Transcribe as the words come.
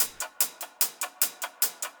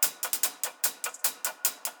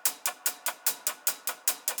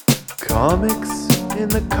Comics in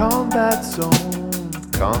the combat zone.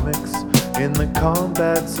 Comics in the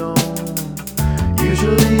combat zone.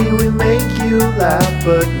 Usually we make you laugh,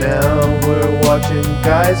 but now we're watching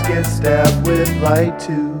guys get stabbed with light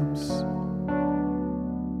tubes.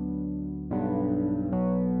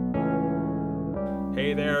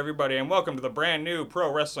 Hey there, everybody, and welcome to the brand new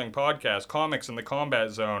pro wrestling podcast, Comics in the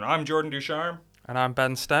Combat Zone. I'm Jordan Ducharme. And I'm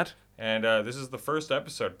Ben Stead. And this is the first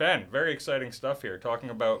episode. Ben, very exciting stuff here, talking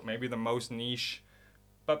about maybe the most niche,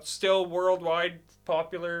 but still worldwide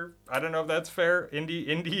popular, I don't know if that's fair,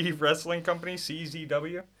 indie wrestling company,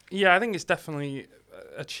 CZW. Yeah, I think it's definitely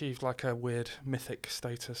achieved like a weird mythic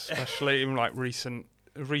status, especially in like recent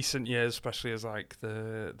years, especially as like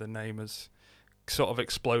the name has sort of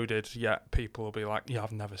exploded, yet people will be like, yeah,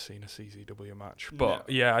 I've never seen a CZW match. But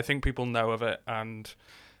yeah, I think people know of it and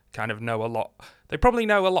kind of know a lot. They probably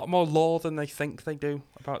know a lot more lore than they think they do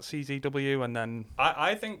about CZW, and then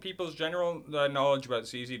I think people's general knowledge about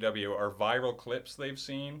CZW are viral clips they've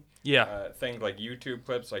seen. Yeah. Things like YouTube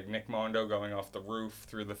clips, like Nick Mondo going off the roof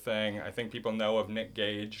through the thing. I think people know of Nick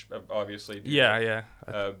Gage, obviously. Yeah.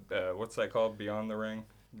 What's that called? Beyond the Ring?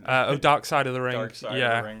 Dark Side of the Ring. Dark Side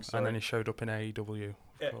of the Ring, sorry. And then he showed up in AEW,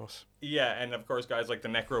 of course. Yeah, and of course guys like the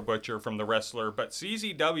Necro Butcher from The Wrestler. But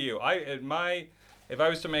CZW, if I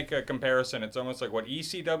was to make a comparison, it's almost like what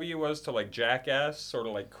ECW was to like Jackass, sort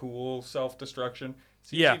of like cool self-destruction.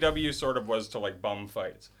 CZW sort of was to like bum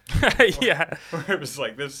fights. Yeah. Where it was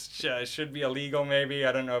like, this should be illegal maybe.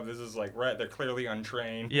 I don't know if this is like, right, they're clearly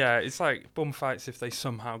untrained. Yeah, it's like bum fights if they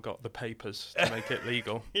somehow got the papers to make it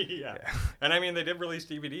legal. Yeah. And I mean, they did release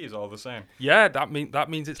DVDs all the same. Yeah, that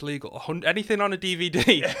means it's legal. Anything on a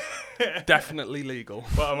DVD, definitely legal.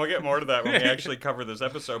 Well, and we'll get more to that when we actually cover this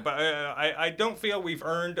episode. But I don't feel we've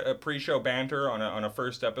earned a pre-show banter on a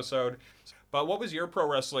first episode. But what was your pro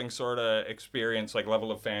wrestling sort of experience, like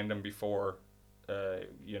level of fandom before,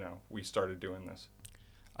 we started doing this?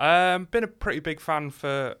 Been a pretty big fan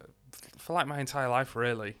for like my entire life,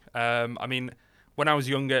 really. I mean, when I was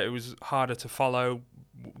younger, it was harder to follow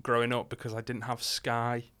growing up because I didn't have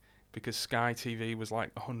Sky, because Sky TV was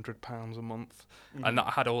like £100 a month, and that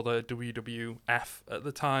had all the WWF at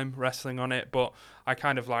the time wrestling on it. But I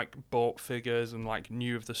kind of like bought figures and like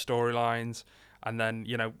knew of the storylines, and then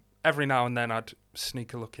every now and then I'd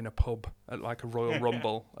sneak a look in a pub at like a Royal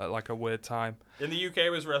Rumble at like a weird time. In the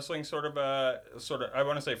UK, was wrestling sort of I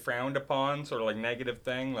want to say frowned upon, sort of like negative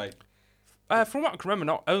thing, like. From what I can remember,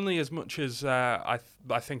 not only as much as I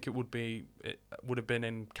think it would have been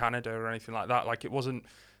in Canada or anything like that. Like, it wasn't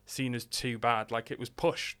seen as too bad. Like, it was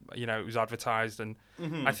pushed, it was advertised, and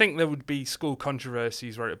I think there would be school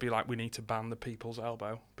controversies where it'd be like, we need to ban the people's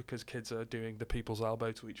elbow because kids are doing the people's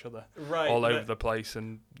elbow to each other all over the place,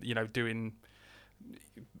 and doing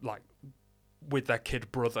like with their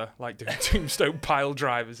kid brother, like doing tombstone pile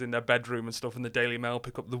drivers in their bedroom and stuff, and the Daily Mail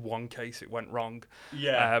pick up the one case it went wrong.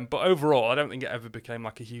 Yeah. But overall, I don't think it ever became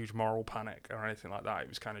like a huge moral panic or anything like that. It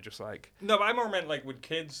was kind of just like... No, but I more meant like, would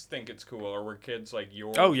kids think it's cool, or were kids like,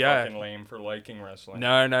 you're fucking lame for liking wrestling?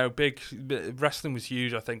 No, wrestling was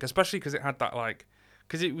huge, I think, especially because it had that like...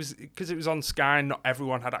 Because it was on Sky and not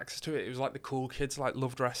everyone had access to it. It was like the cool kids like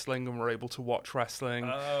loved wrestling and were able to watch wrestling.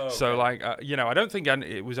 Oh, okay. So like, I don't think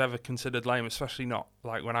it was ever considered lame, especially not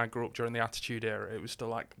like when I grew up during the Attitude Era. It was still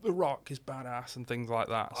like, The Rock is badass and things like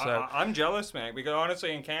that. So I'm jealous, man, because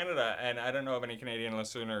honestly in Canada, and I don't know if any Canadian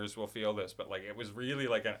listeners will feel this, but like it was really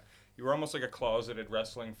like you were almost like a closeted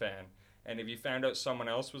wrestling fan. And if you found out someone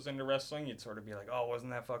else was into wrestling, you'd sort of be like, oh,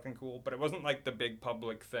 wasn't that fucking cool? But it wasn't like the big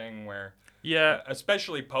public thing where... Yeah.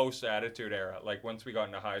 Especially post-Attitude Era. Like, once we got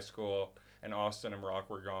into high school and Austin and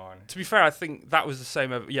Rock were gone. To be fair, I think that was the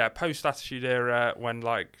same... post-Attitude Era, when,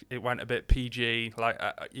 like, it went a bit PG. Like,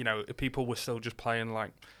 people were still just playing,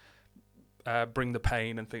 like... Bring the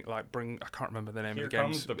Pain and think like I can't remember the name of the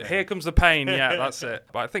games. Here Comes the Pain, yeah, that's it.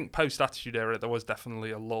 But I think post-Attitude Era, there was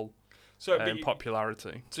definitely a lull. In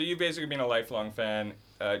popularity. So you've basically been a lifelong fan.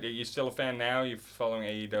 Are you still a fan now? You're following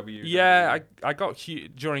AEW? Yeah, I got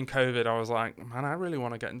during COVID. I was like, man, I really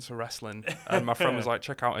want to get into wrestling. And my friend was like,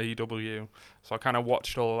 check out AEW. So I kind of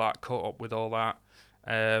watched all of that, caught up with all that.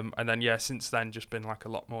 And then, since then, just been like a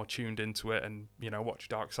lot more tuned into it and,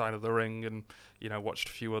 watched Dark Side of the Ring and, watched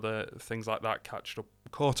a few other things like that,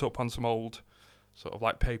 caught up on some old sort of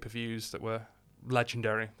like pay-per-views that were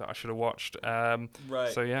legendary that I should have watched.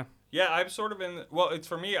 Right. So, yeah. Yeah, I'm sort of it's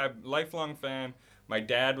for me, I'm a lifelong fan. My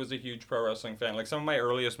dad was a huge pro wrestling fan. Like, some of my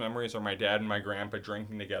earliest memories are my dad and my grandpa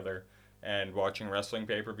drinking together and watching wrestling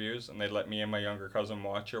pay-per-views, and they'd let me and my younger cousin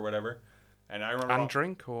watch or whatever. And I remember And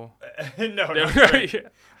drink, or? no, not drink.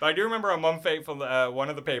 But I do remember on one fateful one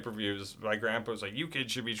of the pay-per-views, my grandpa was like, "You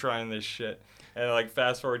kids should be trying this shit." And like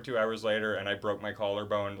fast forward 2 hours later, and I broke my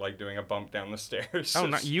collarbone like doing a bump down the stairs. Oh,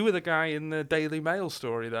 you were the guy in the Daily Mail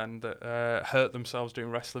story then that hurt themselves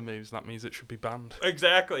doing wrestling moves. That means it should be banned.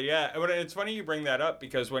 Exactly, yeah. But it's funny you bring that up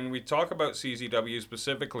because when we talk about CZW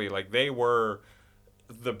specifically, like they were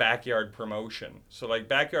the backyard promotion. So like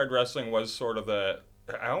backyard wrestling was sort of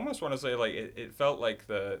I almost want to say like it felt like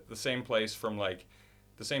the same place from like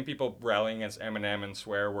the same people rallying against Eminem and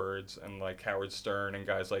swear words and like Howard Stern and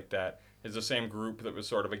guys like that. Is the same group that was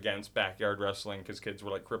sort of against backyard wrestling because kids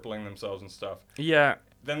were like crippling themselves and stuff. Yeah.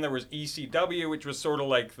 Then there was ECW, which was sort of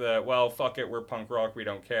like well, fuck it, we're punk rock, we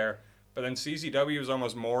don't care. But then CZW was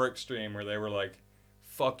almost more extreme, where they were like,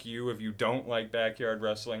 fuck you if you don't like backyard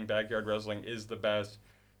wrestling. Backyard wrestling is the best.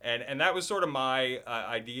 And that was sort of my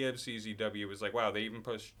idea of CZW, was like, wow, they even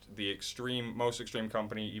pushed the most extreme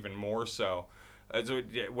company even more so. So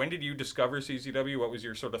when did you discover CZW? What was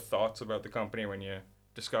your sort of thoughts about the company when you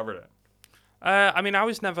discovered it? I mean, I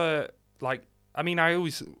was never like. I mean, I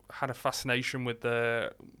always had a fascination with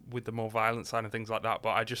the more violent side and things like that.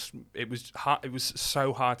 But it was hard. It was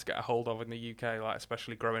so hard to get a hold of in the UK, like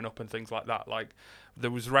especially growing up and things like that. Like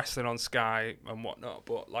there was wrestling on Sky and whatnot,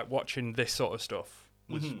 but like watching this sort of stuff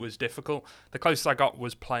was difficult. The closest I got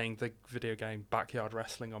was playing the video game Backyard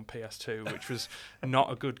Wrestling on PS2, which was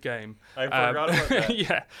not a good game. I forgot about that.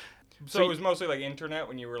 Yeah. So it was mostly like internet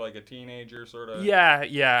when you were like a teenager, sort of. Yeah,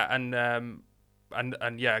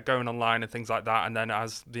 and yeah, going online and things like that. And then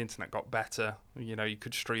as the internet got better, you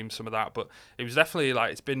could stream some of that. But it was definitely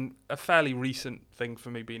like, it's been a fairly recent thing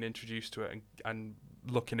for me being introduced to it and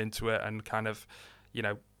looking into it and kind of,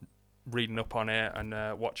 reading up on it and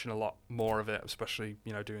watching a lot more of it, especially,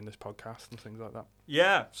 doing this podcast and things like that.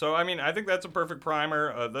 Yeah. So, I mean, I think that's a perfect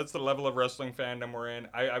primer. That's the level of wrestling fandom we're in.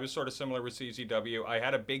 I was sort of similar with CZW. I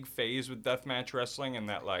had a big phase with deathmatch wrestling in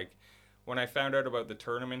that, like, when I found out about the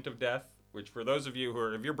Tournament of Death, which for those of you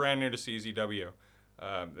if you're brand new to CZW,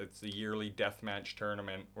 it's the yearly deathmatch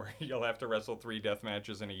tournament where you'll have to wrestle 3 death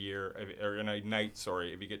matches in a year, or in a night,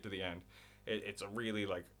 if you get to the end. It's a really,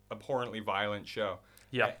 like, abhorrently violent show.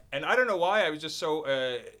 Yeah. And I don't know why I was just so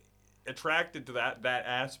attracted to that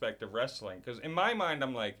aspect of wrestling. Because in my mind,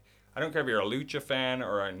 I'm like, I don't care if you're a Lucha fan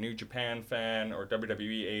or a New Japan fan or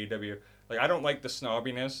WWE, AEW. Like, I don't like the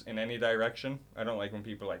snobbiness in any direction. I don't like when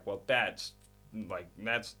people are like, well, that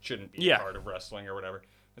shouldn't be a part of wrestling or whatever.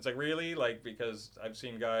 It's like, really? Like, because I've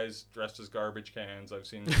seen guys dressed as garbage cans. I've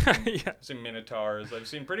seen, seen minotaurs. I've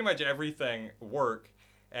seen pretty much everything work.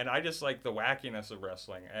 And I just like the wackiness of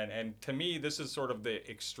wrestling. And to me, this is sort of the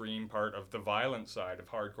extreme part of the violent side of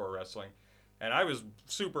hardcore wrestling. And I was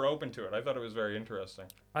super open to it. I thought it was very interesting.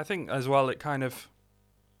 I think as well, it kind of...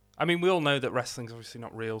 I mean, we all know that wrestling's obviously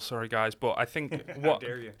not real, sorry guys, but I think what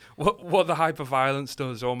the hyper-violence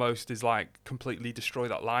does almost is like completely destroy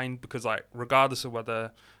that line, because like regardless of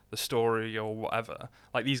whether the story or whatever,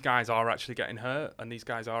 like these guys are actually getting hurt, and these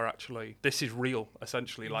guys are actually... This is real,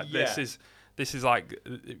 essentially. Like this is like,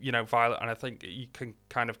 violent, and I think you can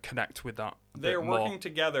kind of connect with that. They're working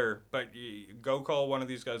together, but go call one of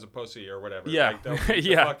these guys a pussy or whatever. Yeah. Like, they'll beat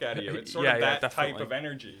the fuck out of you. It's sort of that definitely. type of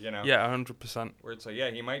energy, Yeah, 100%. Where it's like,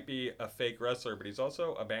 yeah, he might be a fake wrestler, but he's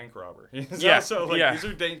also a bank robber. He's also, like,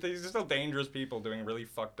 these are still dangerous people doing really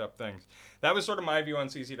fucked up things. That was sort of my view on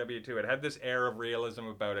CZW too. It had this air of realism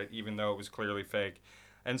about it, even though it was clearly fake.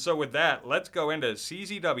 And so with that, let's go into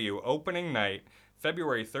CZW opening night,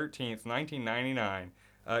 February 13th, 1999.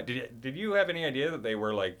 Did you have any idea that they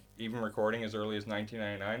were like even recording as early as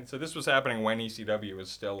 1999? So this was happening when ECW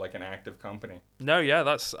was still like an active company. No, yeah,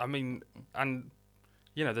 the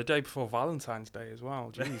day before Valentine's Day as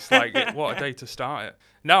well. Jeez, like what a day to start it.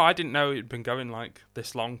 No, I didn't know it'd been going like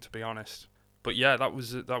this long, to be honest. But yeah, that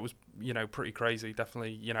was pretty crazy,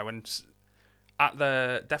 definitely. And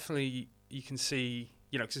definitely you can see.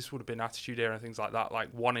 Because this would have been Attitude Era and things like that, like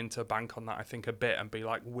wanting to bank on that, I think, a bit and be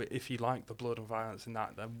like, if you like the blood and violence in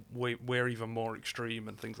that, then we're even more extreme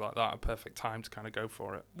and things like that. A perfect time to kind of go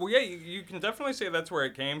for it. Well, yeah, you can definitely say that's where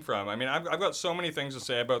it came from. I mean, I've got so many things to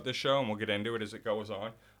say about this show, and we'll get into it as it goes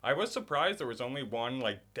on. I was surprised there was only one,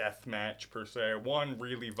 like, death match, per se, one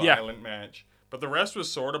really violent match. But the rest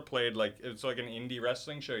was sort of played like, it's like an indie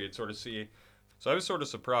wrestling show you'd sort of see. So I was sort of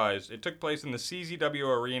surprised. It took place in the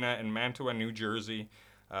CZW Arena in Mantua, New Jersey.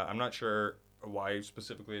 I'm not sure why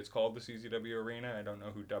specifically it's called the CZW Arena. I don't know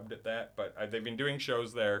who dubbed it that, but they've been doing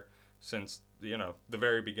shows there since, the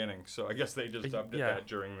very beginning. So I guess they just dubbed it that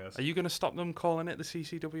during this. Are you going to stop them calling it the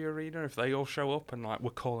CZW Arena if they all show up and like, we're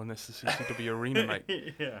calling this the CZW Arena,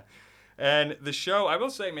 mate? Yeah. And the show, I will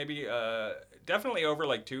say, maybe definitely over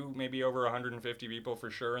maybe over 150 people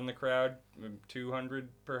for sure in the crowd, 200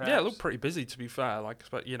 perhaps. Yeah, it looked pretty busy to be fair. Like,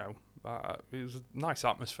 but you know, it was a nice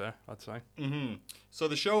atmosphere, I'd say. Mm-hmm. So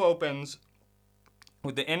the show opens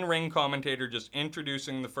with the in-ring commentator just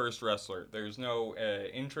introducing the first wrestler. There's no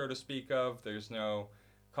intro to speak of. There's no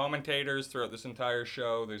commentators throughout this entire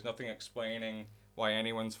show. There's nothing explaining why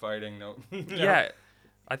anyone's fighting. No. Yeah.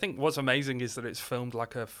 I think what's amazing is that it's filmed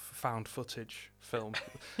like a found footage film.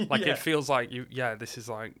 Like Yeah. it feels like this is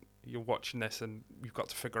like you're watching this and you've got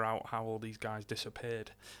to figure out how all these guys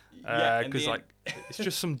disappeared. Yeah, Because like it's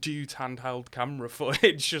just some dude's handheld camera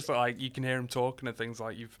footage. Just like you can hear him talking and things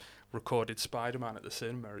like you've recorded Spider-Man at the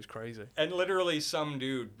cinema. It's crazy. And literally some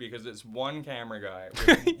dude, because it's one camera guy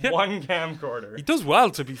with one camcorder. He does well,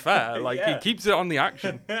 to be fair. Like Yeah. he keeps it on the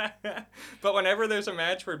action. But whenever there's a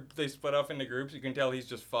match where they split off into groups, you can tell he's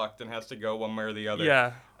just fucked and has to go one way or the other.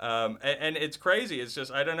 Yeah. And it's crazy. It's just,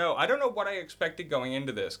 I don't know what I expected going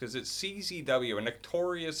into this, because it's CZW, a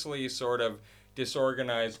notoriously sort of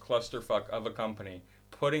disorganized clusterfuck of a company,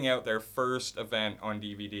 putting out their first event on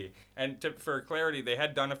DVD. And for clarity, they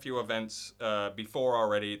had done a few events before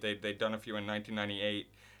already. They'd done a few in 1998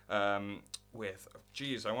 with,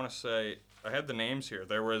 I want to say, I had the names here.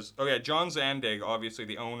 There was, John Zandig, obviously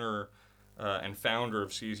the owner and founder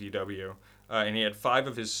of CZW. And he had 5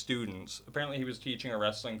 of his students. Apparently he was teaching a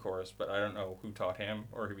wrestling course, but I don't know who taught him,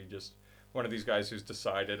 or if he just one of these guys who's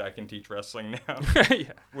decided I can teach wrestling now.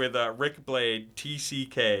 Yeah. With Rick Blade,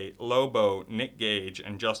 TCK, Lobo, Nick Gage,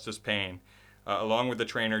 and Justice Payne, along with the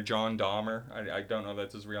trainer John Dahmer. I don't know if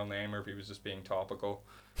that's his real name or if he was just being topical,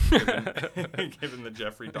 given the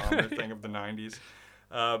Jeffrey Dahmer thing of the 90s.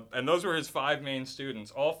 And those were his 5 main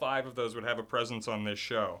students. All 5 of those would have a presence on this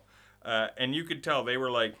show. And you could tell they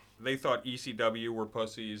were like, they thought ECW were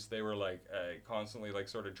pussies. They were like constantly like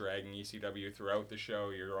sort of dragging ECW throughout the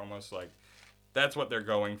show. You're almost like, that's what they're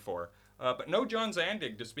going for. But no John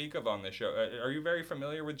Zandig to speak of on this show. Are you very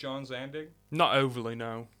familiar with John Zandig? Not overly,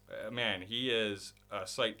 no. Man, he is a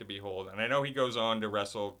sight to behold. And I know he goes on to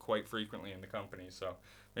wrestle quite frequently in the company. So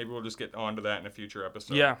maybe we'll just get onto that in a future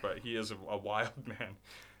episode. Yeah. But he is a wild man.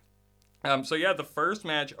 The first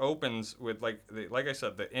match opens with, like I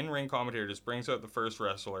said, the in-ring commentator just brings out the first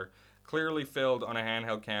wrestler, clearly filled on a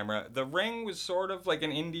handheld camera. The ring was sort of like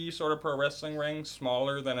an indie sort of pro wrestling ring,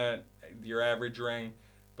 smaller than your average ring,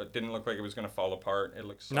 but didn't look like it was going to fall apart. It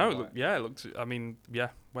looked it looked. I mean,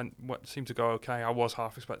 what seemed to go okay. I was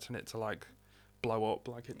half expecting it to like blow up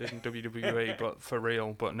like it did in WWE, but for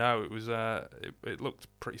real. But no, it was. It looked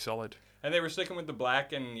pretty solid. And they were sticking with the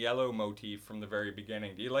black and yellow motif from the very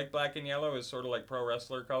beginning. Do you like black and yellow as sort of like pro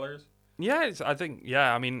wrestler colors? Yeah, I think.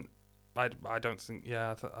 Yeah, I mean, I don't think.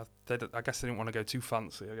 Yeah, I guess they didn't want to go too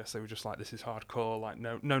fancy. I guess they were just like, this is hardcore. Like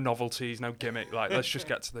no novelties, no gimmick. Like let's just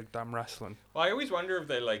get to the damn wrestling. Well, I always wonder if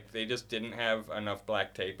they just didn't have enough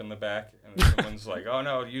black tape in the back, and someone's like, oh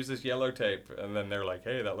no, use this yellow tape, and then they're like,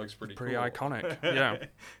 hey, that looks pretty cool. Iconic. Yeah.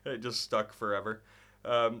 It just stuck forever.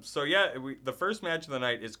 The first match of the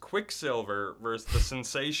night is Quicksilver versus the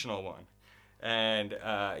Sensational One. And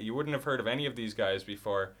you wouldn't have heard of any of these guys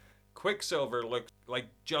before. Quicksilver looked like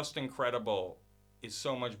Just Incredible is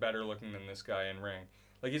so much better looking than this guy in ring.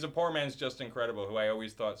 Like, he's a poor man's Just Incredible, who I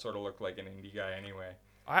always thought sort of looked like an indie guy anyway.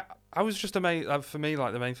 I was just amazed. For me,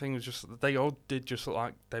 like the main thing was just they all did just look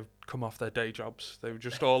like they've come off their day jobs. They were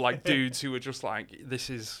just all like dudes who were just like, this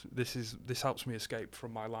helps me escape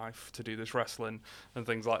from my life to do this wrestling and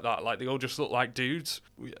things like that. Like they all just looked like dudes,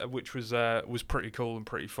 which was pretty cool and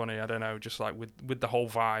pretty funny. I don't know, just like with the whole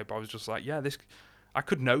vibe, I was just like, yeah, I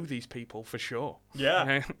could know these people for sure.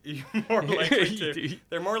 Yeah, more likely to.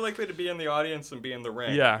 They're more likely to be in the audience than be in the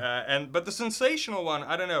ring. Yeah. But the Sensational One,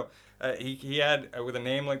 I don't know. He had with a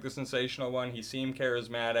name like the Sensational One, he seemed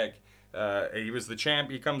charismatic. He was the champ.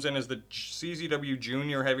 He comes in as the CZW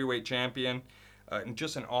Junior Heavyweight Champion. And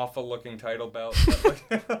just an awful looking title belt.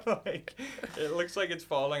 Like, it looks like it's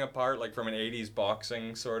falling apart like from an 80s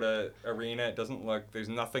boxing sort of arena. It doesn't look, there's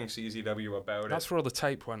nothing CZW about it. That's where all the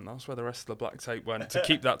tape went. That's where the rest of the black tape went to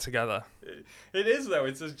keep that together. It is though.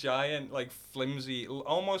 It's this giant, like flimsy,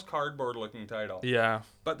 almost cardboard looking title. Yeah.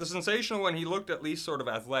 But the Sensational One, he looked at least sort of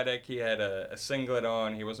athletic. He had a singlet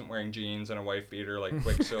on. He wasn't wearing jeans and a wife beater like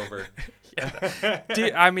Quicksilver.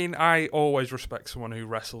 I always respect someone who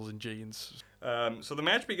wrestles in jeans. So the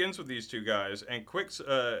match begins with these two guys, and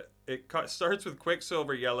starts with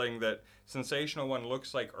Quicksilver yelling that Sensational One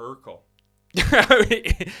looks like Urkel.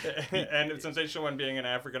 And Sensational One being an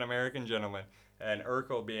African-American gentleman. And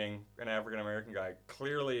Urkel, being an African-American guy,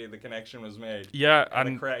 clearly the connection was made. Yeah,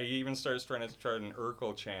 and he even starts trying to start an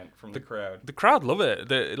Urkel chant from the crowd. The crowd love it.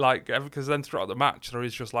 Because then throughout the match, there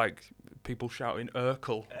is just like people shouting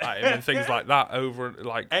Urkel at him and things like that over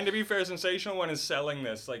like. And to be fair, Sensational One is selling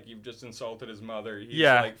this like you've just insulted his mother. He's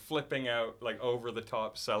like flipping out, like over the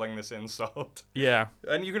top, selling this insult. Yeah.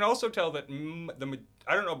 And you can also tell that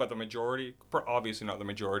I don't know about the majority, obviously not the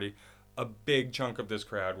majority. A big chunk of this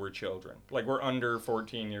crowd were children. Like, we're under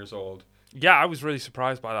 14 years old. Yeah, I was really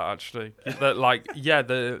surprised by that, actually. That, like, yeah,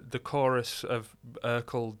 the chorus of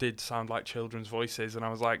Urkel did sound like children's voices, and I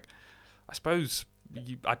was like, I suppose,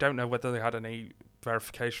 I don't know whether they had any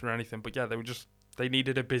verification or anything, but yeah, they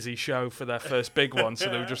needed a busy show for their first big one, so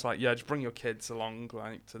they were just like, yeah, just bring your kids along,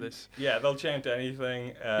 like, to this. Yeah, they'll chant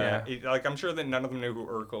anything. Like, I'm sure that none of them knew who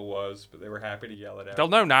Urkel was, but they were happy to yell it out. They'll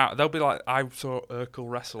know now. They'll be like, I saw Urkel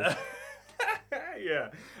wrestle. Yeah.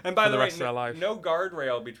 And by the way, rest of their life. No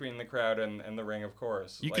guardrail between the crowd and the ring, of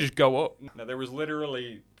course. You could just go up. No, there was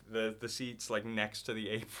literally the seats like next to the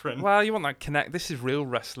apron. Well, you want that connect. This is real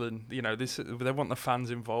wrestling. You know, they want the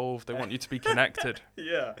fans involved. They want you to be connected.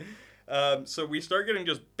 Yeah. So we start getting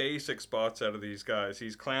just basic spots out of these guys.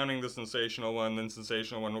 He's clowning the Sensational One, then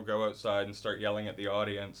Sensational One will go outside and start yelling at the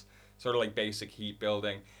audience. Sort of like basic heat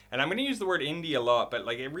building. And I'm going to use the word indie a lot, but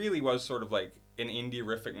like it really was sort of like an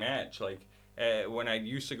indie-rific match. Like when I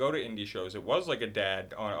used to go to indie shows, it was like a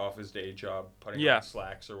dad off his day job, putting on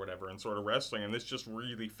slacks or whatever and sort of wrestling, and this just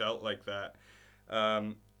really felt like that.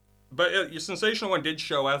 But Sensational One did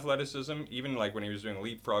show athleticism, even like when he was doing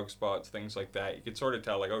leapfrog spots, things like that. You could sort of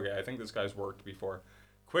tell, like, okay, I think this guy's worked before.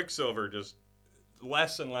 Quicksilver just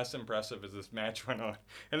less and less impressive as this match went on.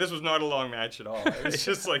 And this was not a long match at all. I was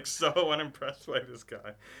just like so unimpressed by this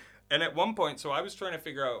guy. And at one point, so I was trying to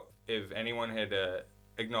figure out if anyone had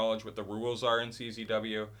acknowledged what the rules are in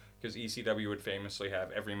CZW, because ECW would famously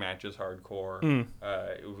have every match is hardcore.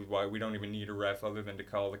 Why we don't even need a ref other than to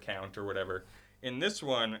call the count or whatever. In this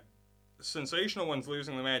one, Sensational One's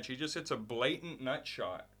losing the match. He just hits a blatant nut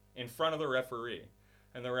shot in front of the referee.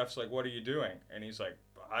 And the ref's like, what are you doing? And he's like,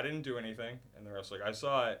 I didn't do anything. And the ref's like, I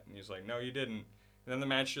saw it. And he's like, no, you didn't. And then the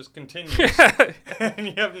match just continues. And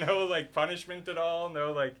you have no, like, punishment at all.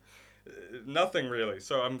 No, like, nothing really.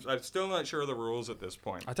 So I'm still not sure of the rules at this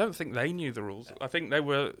point. I don't think they knew the rules. I think they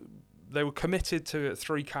were committed to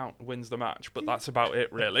 3 count wins the match, but that's about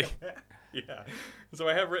it, really. Yeah. So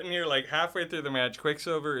I have written here, like, halfway through the match,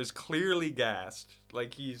 Quicksilver is clearly gassed.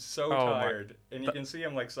 Like, he's so tired. And you can see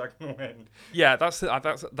him, like, sucking the wind. Yeah,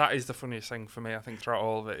 that is the funniest thing for me, I think, throughout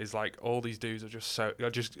all of it, is, like, all these dudes are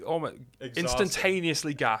just almost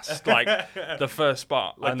instantaneously gassed, like, the first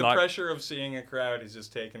spot. Like, and the pressure of seeing a crowd is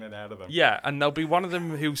just taking it out of them. Yeah, and there'll be one of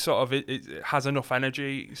them who sort of has enough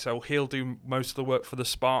energy, so he'll do most of the work for the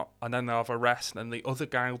spot, and then they'll have a rest, and the other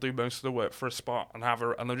guy will do most of the work for a spot, and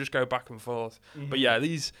they'll just go back and forth. Mm-hmm. But yeah,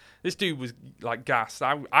 this dude was, like, gassed.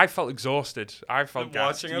 I felt exhausted. I felt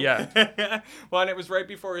gassed. Watching him? Yeah. Well, and it was right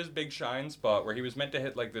before his big shine spot where he was meant to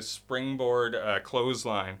hit, like, this springboard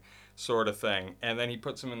clothesline sort of thing, and then he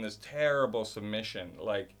puts him in this terrible submission.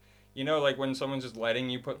 Like, you know, like when someone's just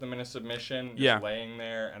letting you put them in a submission, just laying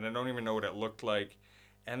there, and I don't even know what it looked like.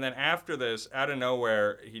 And then after this, out of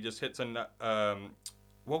nowhere, he just hits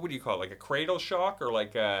what would you call it, like a cradle shock or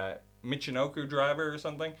like a Michinoku driver or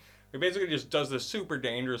something? He basically just does this super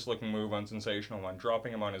dangerous looking move on Sensational One,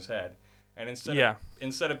 dropping him on his head. And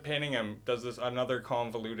instead of pinning him, does this another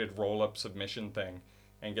convoluted roll-up submission thing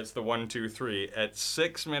and gets the 1, 2, 3 at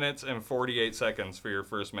 6 minutes and 48 seconds for your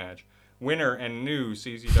first match. Winner and new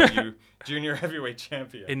CZW Junior Heavyweight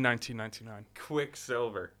Champion. In 1999.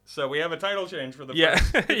 Quicksilver. So we have a title change for the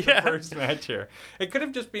first match here. It could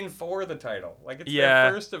have just been for the title. Like, it's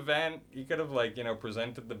their first event. You could have, like,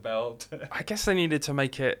 presented the belt. I guess they needed to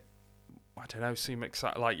make it, I don't know, seem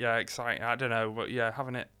exciting. I don't know, but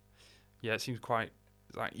having it. Yeah, it seems quite,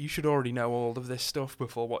 like, you should already know all of this stuff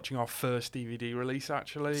before watching our first DVD release,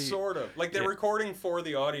 actually. Sort of. Like, they're recording for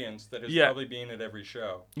the audience that has probably been at every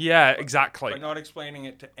show. Yeah, exactly. But not explaining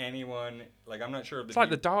it to anyone. Like, I'm not sure. It's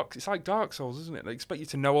like Dark Souls, isn't it? They expect you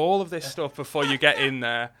to know all of this stuff before you get in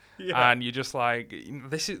there. And you're just like,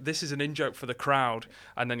 this is an in-joke for the crowd.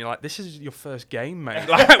 And then you're like, this is your first game, mate.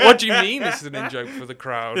 Like, what do you mean this is an in-joke for the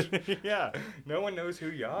crowd? Yeah. No one knows who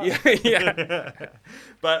you are. Yeah.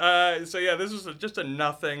 But, so yeah, this was just a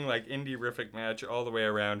nothing, like, indie-rific match all the way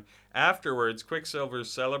around. Afterwards,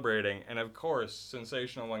 Quicksilver's celebrating. And, of course,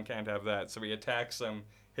 Sensational One can't have that. So he attacks him,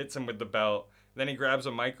 hits him with the belt. Then he grabs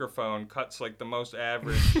a microphone, cuts, like, the most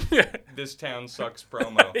average "This Town Sucks"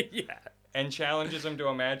 promo. And challenges him to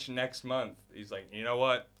a match next month. He's like, you know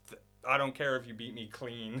what? I don't care if you beat me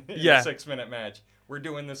clean in a Yeah. 6-minute match. We're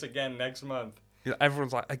doing this again next month.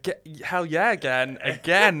 Everyone's like, hell yeah, again,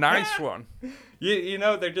 nice one. You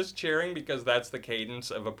know, they're just cheering because that's the cadence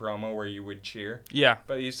of a promo where you would cheer. Yeah.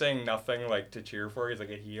 But he's saying nothing like to cheer for. He's like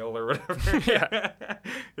a heel or whatever. Yeah.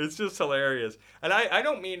 It's just hilarious. And I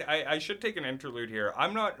don't mean, I should take an interlude here.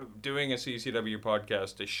 I'm not doing a CZW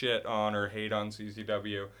podcast to shit on or hate on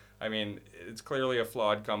CZW. I mean, it's clearly a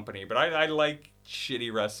flawed company. But I like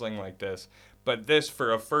shitty wrestling like this. But this,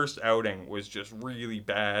 for a first outing, was just really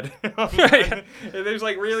bad. There's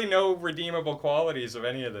like really no redeemable qualities of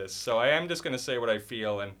any of this. So I am just going to say what I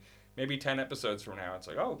feel. And maybe 10 episodes from now, it's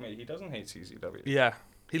like, oh, maybe he doesn't hate CZW. Yeah.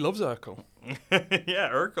 He loves Urkel.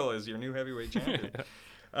 Yeah, Urkel is your new heavyweight champion.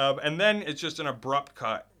 And then it's just an abrupt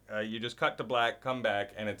cut. You just cut to black, come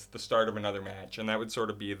back, and it's the start of another match. And that would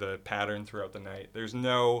sort of be the pattern throughout the night. There's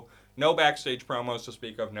no backstage promos to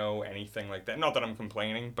speak of, no anything like that. Not that I'm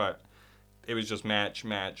complaining, but it was just match. A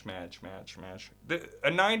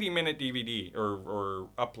 90-minute DVD or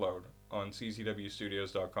upload on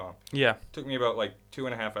czwstudios.com. Yeah. Took me about like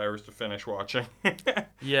 2.5 hours to finish watching.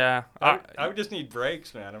 Yeah. I would just need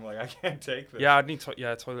breaks, man. I'm like, I can't take this. Yeah, I'd need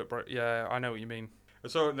toilet break. Yeah, I know what you mean.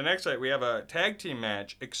 So the next night we have a tag team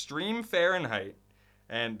match, Extreme Fahrenheit.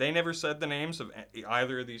 And they never said the names of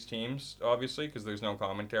either of these teams, obviously, because there's no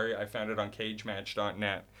commentary. I found it on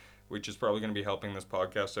cagematch.net, which is probably going to be helping this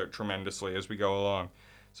podcast out tremendously as we go along.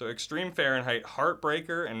 So Extreme Fahrenheit,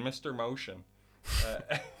 Heartbreaker, and Mr. Motion.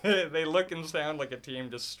 They look and sound like a team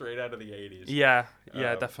just straight out of the 80s. Yeah,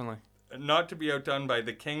 definitely. Not to be outdone by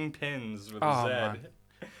the Kingpins with a Z. Man.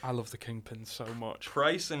 I love the Kingpins so much.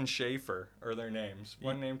 Price and Schaefer are their names.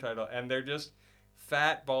 One name title. And they're just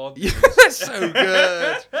fat, bald dudes. They're so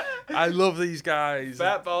good. I love these guys.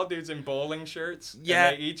 Fat, bald dudes in bowling shirts. Yeah.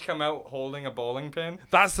 And they each come out holding a bowling pin.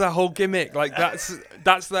 That's their whole gimmick. Like,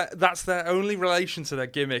 that's their only relation to their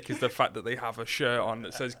gimmick is the fact that they have a shirt on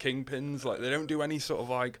that says Kingpins. Like, they don't do any sort of,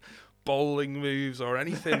 like, bowling moves or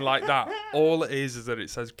anything like that. All it is that it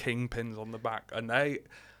says Kingpins on the back. And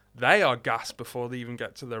they are gassed before they even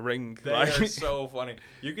get to the ring. They are so funny.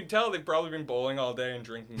 You can tell they've probably been bowling all day and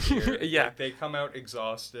drinking beer. Yeah. Like, they come out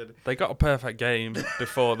exhausted. They got a perfect game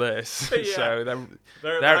before this. Yeah. So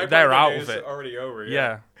they're out of it. Already over.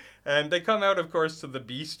 Yeah. And they come out, of course, to the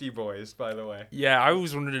Beastie Boys, by the way. Yeah, I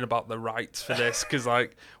was wondering about the rights for this because,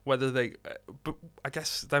 like, whether they, but I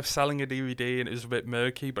guess they're selling a DVD and it was a bit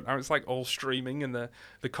murky, but now it's like all streaming and the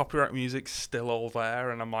copyright music's still all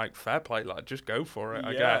there, and I'm like, fair play, like, just go for it,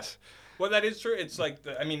 I guess. Well, that is true. It's like,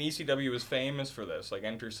 ECW was famous for this, like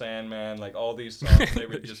Enter Sandman, like all these songs they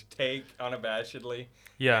would just take unabashedly.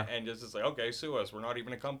 Yeah. And just it's like, okay, sue us. We're not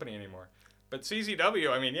even a company anymore. But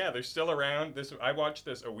CZW, they're still around. I watched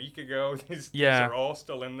this a week ago. These are all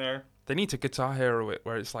still in there. They need to Guitar Hero it,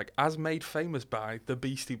 where it's like, as made famous by the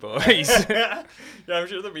Beastie Boys. Yeah, I'm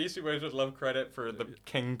sure the Beastie Boys would love credit for the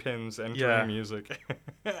Kingpins entering music.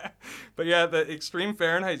 But yeah, the Extreme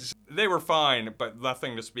Fahrenheit, they were fine, but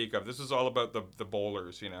nothing to speak of. This is all about the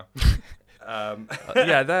bowlers,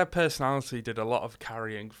 Yeah, their personality did a lot of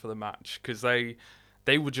carrying for the match, because they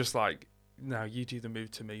were just like, no, you do the move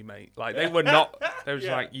to me, mate. Like, they were not, they were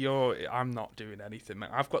just like, I'm not doing anything, mate.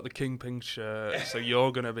 I've got the Kingpin shirt, so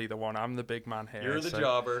you're going to be the one. I'm the big man here. You're the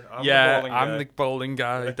jobber. I'm the bowling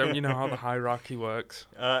guy. Don't you know how the hierarchy works?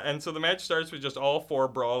 And so the match starts with just all four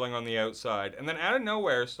brawling on the outside. And then out of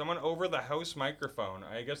nowhere, someone over the house microphone,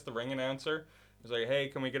 I guess the ring announcer, is like, hey,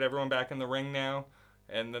 can we get everyone back in the ring now?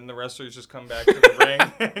 And then the wrestlers just come back to the ring,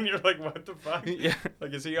 and you're like, what the fuck? Yeah.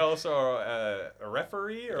 Like, is he also a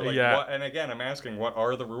referee? Or like, what? And again, I'm asking, what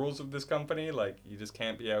are the rules of this company? Like, you just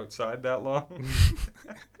can't be outside that long?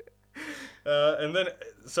 And then,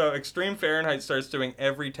 so Extreme Fahrenheit starts doing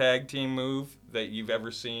every tag team move that you've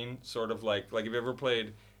ever seen, sort of like if you've ever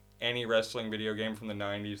played any wrestling video game from the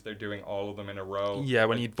 90s, they're doing all of them in a row. Yeah,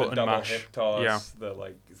 when you'd button double mash. hip toss,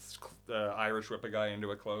 the Irish whip a guy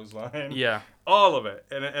into a clothesline. Yeah. All of it.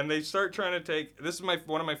 And they start trying to take... This is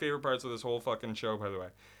one of my favorite parts of this whole fucking show, by the way.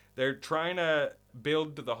 They're trying to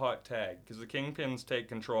build to the hot tag, because the Kingpins take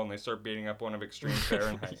control and they start beating up one of Extreme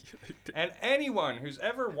Fahrenheit. And anyone who's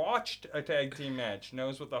ever watched a tag team match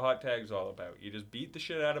knows what the hot tag's all about. You just beat the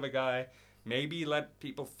shit out of a guy, maybe let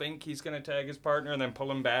people think he's going to tag his partner and then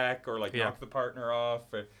pull him back, or knock the partner off,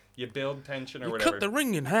 or you build tension or whatever. Cut the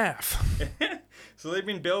ring in half. So they've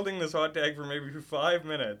been building this hot tag for maybe 5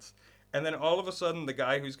 minutes, and then all of a sudden the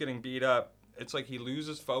guy who's getting beat up, it's like he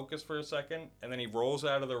loses focus for a second, and then he rolls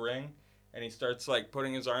out of the ring, and he starts like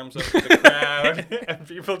putting his arms up to the crowd, and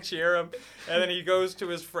people cheer him, and then he goes to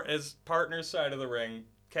his partner's side of the ring,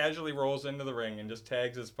 casually rolls into the ring and just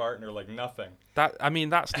tags his partner like nothing.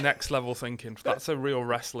 That's next level thinking. That's a real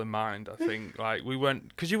wrestling mind, I think. Like,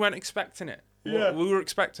 because you weren't expecting it. Yeah. We were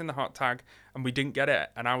expecting the hot tag, and we didn't get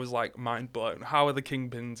it, and I was like mind blown. How are the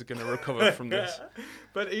Kingpins going to recover from this?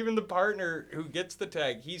 But even the partner who gets the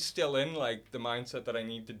tag, he's still in like the mindset that I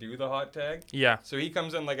need to do the hot tag. Yeah. So he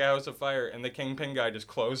comes in like a house of fire, and the Kingpin guy just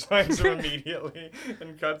clotheslines him immediately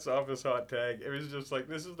and cuts off his hot tag. It was just like,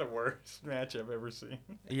 this is the worst match I've ever seen.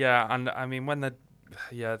 Yeah, and I mean when the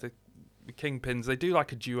Kingpins, they do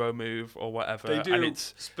like a duo move or whatever. They do, and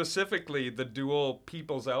it's specifically the dual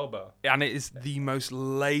people's elbow. And it is the most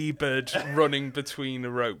laboured running between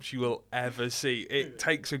the ropes you will ever see. It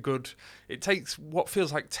takes what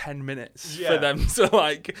feels like 10 minutes for them to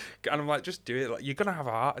like, and I'm like, just do it. Like, you're going to have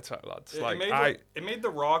a heart attack, lads. It made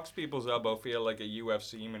the Rocks people's elbow feel like a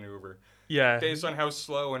UFC maneuver. Yeah. Based on how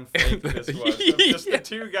slow and fake this was. Just the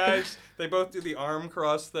two guys, they both do the arm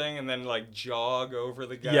cross thing and then like jog over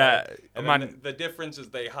the guy. Yeah. And then the difference is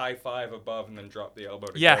they high five above and then drop the elbow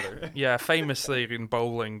Yeah. together. Yeah. Famously in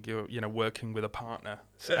bowling, you're working with a partner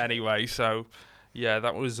anyway. So yeah,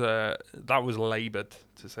 that was laboured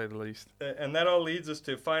to say the least. And that all leads us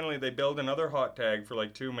to finally they build another hot tag for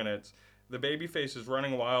like 2 minutes. The babyface is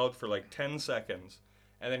running wild for like 10 seconds.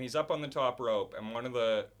 And then he's up on the top rope, and one of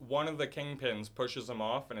the Kingpins pushes him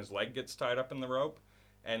off, and his leg gets tied up in the rope.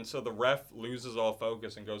 And so the ref loses all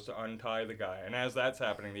focus and goes to untie the guy. And as that's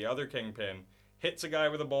happening, the other Kingpin hits a guy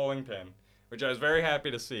with a bowling pin, which I was very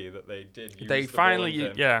happy to see that they did use the bowling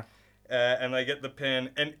pin. Yeah. And they get the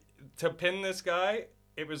pin. And to pin this guy,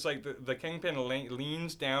 it was like the Kingpin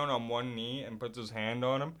leans down on one knee and puts his hand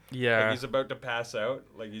on him. Yeah. Like he's about to pass out.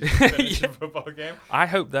 Like he's finished a football game. I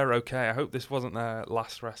hope they're okay. I hope this wasn't their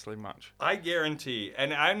last wrestling match. I guarantee,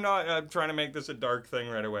 and I'm not trying to make this a dark thing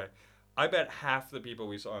right away, I bet half the people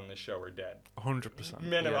we saw on this show are dead. 100%.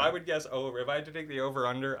 Minimum. Yeah. I would guess over. If I had to take the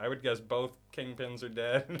over-under, I would guess both Kingpins are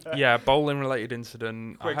dead. Yeah, bowling-related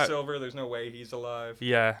incident. Quicksilver, there's no way he's alive.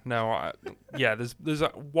 Yeah, no. There's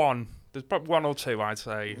one. There's probably one or two, I'd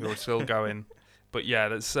say, who are still going. But yeah,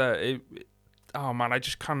 that's oh man, I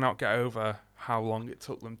just cannot get over how long it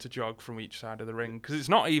took them to jog from each side of the ring, because it's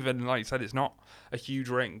not even, like you said, it's not a huge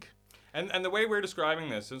ring. And the way we're describing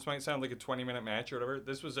this might sound like a 20-minute match or whatever.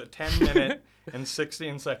 This was a 10-minute and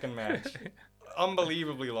 16-second match.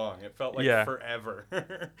 Unbelievably long. It felt like forever.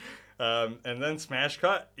 And then smash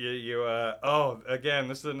cut. Again,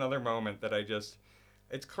 this is another moment that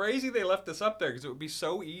it's crazy they left this up there because it would be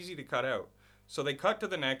so easy to cut out. So they cut to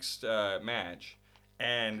the next match,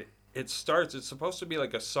 and it's supposed to be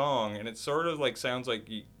like a song, and it sort of like sounds like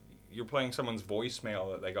you're playing someone's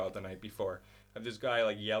voicemail that they got the night before. Of this guy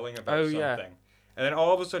like yelling about something. Yeah. And then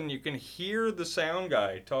all of a sudden you can hear the sound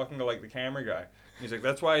guy talking to like the camera guy. And he's like,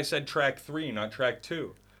 that's why I said track 3, not track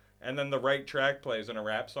 2. And then the right track plays and a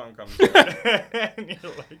rap song comes on. And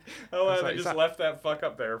you're like, oh, they just left that fuck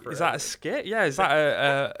up there forever. Is that a skit? Yeah, is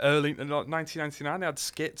that early 1999? They had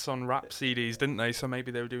skits on rap CDs, didn't they? So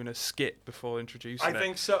maybe they were doing a skit before introducing it. I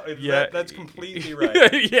think so. Yeah. That's completely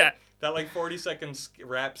right. Yeah. That like 40-second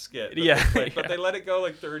rap skit. Yeah. But they let it go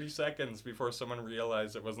like 30 seconds before someone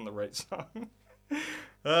realized it wasn't the right song.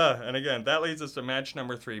 And again, that leads us to match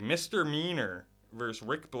number 3. Mr. Meaner versus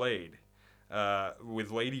Rick Blade with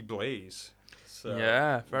Lady Blaze. So,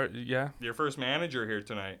 your first manager here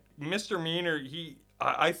tonight. Mr. Meaner,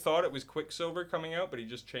 I thought it was Quicksilver coming out, but he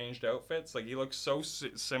just changed outfits. Like, he looks so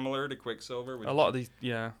similar to Quicksilver. With a lot of these,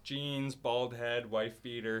 jeans, bald head, wife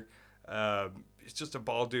beater. He's just a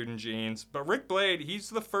bald dude in jeans. But Rick Blade, he's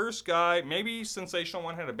the first guy, maybe Sensational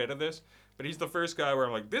One had a bit of this, but he's the first guy where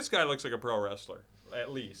I'm like, this guy looks like a pro wrestler,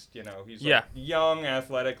 at least, you know. He's like young,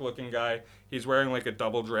 athletic-looking guy. He's wearing like a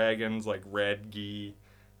Double Dragons, like red gi,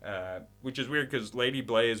 which is weird because Lady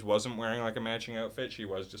Blaze wasn't wearing like a matching outfit. She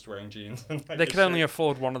was just wearing jeans. And, like, they could only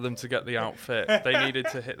afford one of them to get the outfit. They needed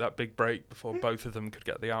to hit that big break before both of them could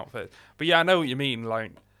get the outfit. But yeah, I know what you mean,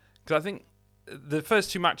 like, because I think the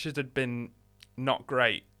first 2 matches had been not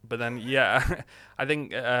great, but then I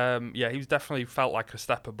think he was definitely felt like a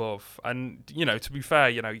step above. And to be fair,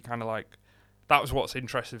 you kind of like, that was what's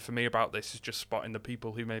interesting for me about this, is just spotting the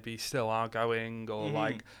people who maybe still are going or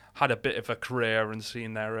like had a bit of a career and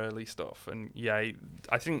seeing their early stuff. And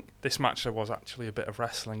I think this match there was actually a bit of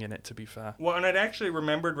wrestling in it, to be fair. Well, and I'd actually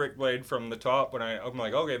remembered Rick Blade from the top when I'm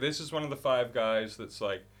like, okay, this is one of the 5 guys that's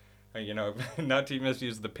like, not to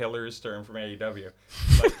misuse the pillars term from AEW.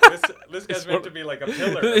 Like, this guy's meant to be like a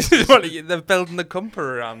pillar. This is what they're building the comper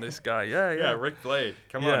around this guy. Yeah. Yeah, Rick Blade.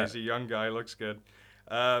 Come on, he's a young guy, looks good.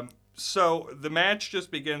 So the match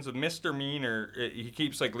just begins with Mr. Meaner. He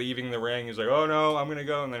keeps like leaving the ring. He's like, "Oh no, I'm gonna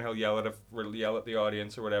go," and then he'll yell at the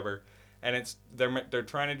audience or whatever. And it's they're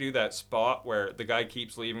trying to do that spot where the guy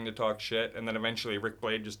keeps leaving to talk shit, and then eventually Rick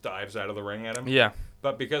Blade just dives out of the ring at him. Yeah.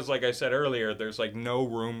 But because, like I said earlier, there's like no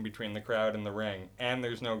room between the crowd and the ring, and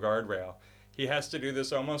there's no guardrail. He has to do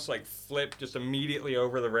this almost like flip just immediately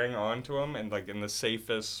over the ring onto him, and like in the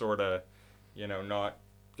safest sort of, not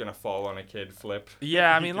gonna fall on a kid flip.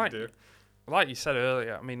 Yeah, I mean, like you said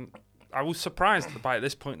earlier, I mean, I was surprised that by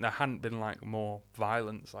this point there hadn't been like more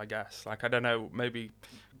violence, I guess. Like, I don't know, maybe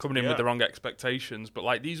coming in with the wrong expectations, but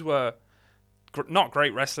like these were not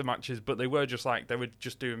great wrestling matches, but they were just like, they were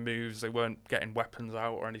just doing moves. They weren't getting weapons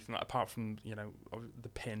out or anything like, apart from, the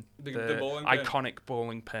pin, the bowling iconic pin.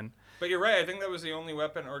 Bowling pin. But you're right, I think that was the only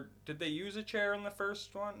weapon, or did they use a chair in the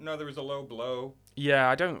first one? No, there was a low blow. Yeah,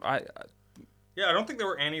 I don't think there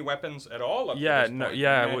were any weapons at all up to this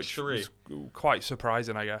point. Which was quite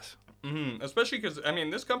surprising, I guess. Mm-hmm. Especially because, I mean,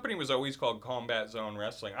 this company was always called Combat Zone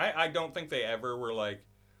Wrestling. I don't think they ever were like,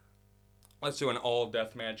 let's do an all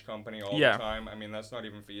deathmatch company all the time. I mean, that's not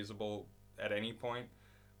even feasible at any point.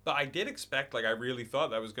 But I did expect, like, I really thought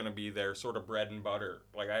that was going to be their sort of bread and butter.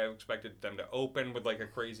 Like, I expected them to open with, like, a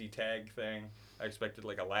crazy tag thing. I expected,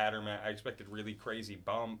 like, a ladder match. I expected really crazy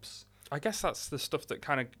bumps. I guess that's the stuff that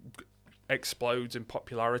kind of explodes in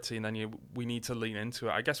popularity, and then we need to lean into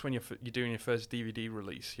it. I guess when you're doing your first DVD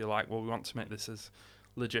release, you're like, well, we want to make this as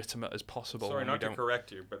legitimate as possible. Sorry, not to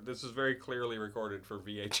correct you, but this is very clearly recorded for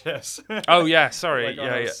VHS. Oh yeah, sorry. Like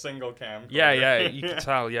on a single cam. Yeah, you can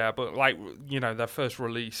tell. Yeah, but like, their first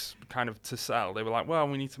release, kind of to sell, they were like, well,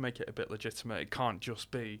 we need to make it a bit legitimate. It can't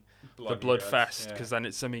just be the blood fest, because then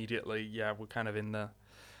it's immediately, we're kind of in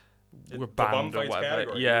we're banned or whatever.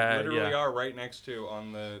 Category. Yeah, you literally are right next to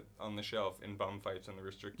on the shelf in bum fights in the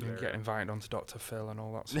restricted area. Get invited onto Dr. Phil and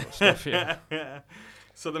all that sort of stuff. Yeah.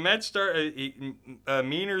 So the match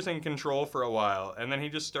Meaner's in control for a while, and then he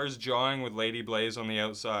just starts jawing with Lady Blaze on the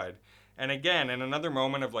outside. And again, in another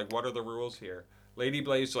moment of like, what are the rules here? Lady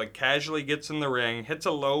Blaze like casually gets in the ring, hits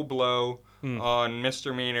a low blow on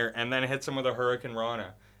Mr. Meaner, and then hits him with a Hurricane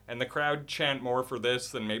Rana. And the crowd chant more for this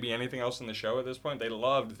than maybe anything else in the show at this point. They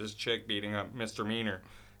loved this chick beating up Mr. Meaner.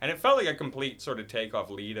 And it felt like a complete sort of takeoff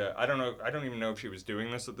Lita. I don't know. I don't even know if she was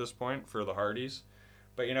doing this at this point for the Hardys.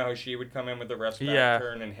 But you know how she would come in with the rest back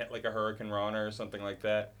turn and hit like a Hurricane Rana or something like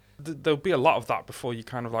that? There'll be a lot of that before you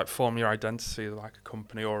kind of like form your identity like a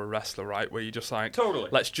company or a wrestler, right? Where you just like,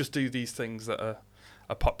 let's just do these things that are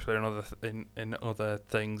popular in other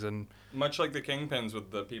things, and much like the Kingpins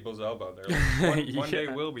with the People's Elbow. They're like, one day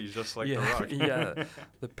we'll be just like The Rock.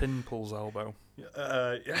 The Pinpool's elbow.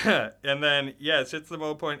 And then it hits the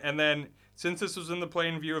low point, and then since this was in the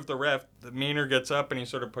plain view of the ref, the Meaner gets up and he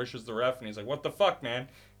sort of pushes the ref, and he's like, "What the fuck, man?"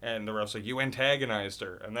 And the ref's like, "You antagonized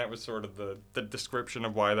her," and that was sort of the description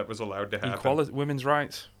of why that was allowed to happen. Equality, women's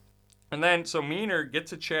rights. And then so Meaner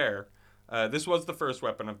gets a chair. This was the first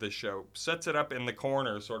weapon of this show. Sets it up in the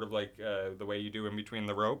corner, sort of like the way you do in between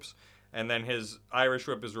the ropes. And then his Irish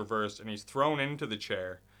whip is reversed, and he's thrown into the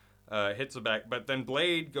chair, hits the back. But then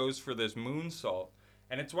Blade goes for this moonsault.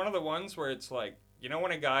 And it's one of the ones where it's like, you know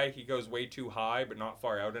when a guy, he goes way too high but not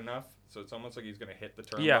far out enough? So it's almost like he's going to hit the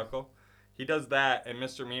turnbuckle. Yeah. He does that, and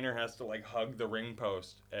Mr. Meaner has to like hug the ring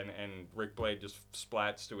post, and Rick Blade just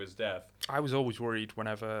splats to his death. I was always worried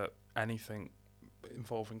whenever anything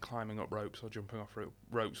involving climbing up ropes or jumping off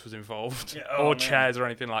ropes was involved, chairs or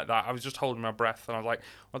anything like that. I was just holding my breath, and I was like,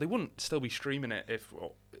 well, they wouldn't still be streaming it if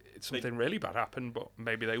something really bad happened, but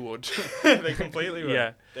maybe they would. They completely would.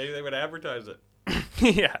 Yeah. They would advertise it.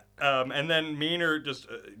 Yeah. And then Meaner just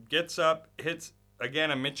gets up, hits,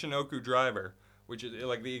 again, a Michinoku driver, which is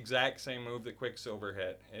like the exact same move that Quicksilver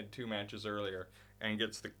hit in 2 matches earlier, and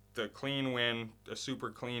gets the clean win, a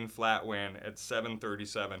super clean flat win at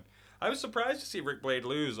 7:37. I was surprised to see Rick Blade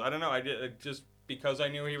lose. I don't know. I did just because I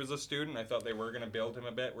knew he was a student. I thought they were going to build him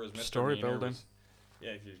a bit, whereas Mr. Story Meaner building. Was,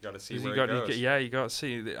 you got to see where it goes. You got to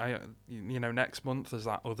see. Next month there's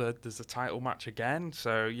there's a title match again.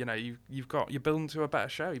 So you're building to a better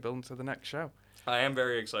show. You're building to the next show. I am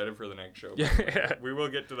very excited for the next show. We will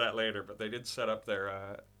get to that later, but they did set up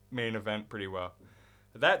their main event pretty well.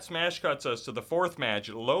 That smash cuts us to the 4th match: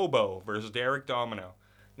 Lobo versus Derek Domino.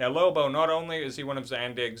 Now, Lobo, not only is he one of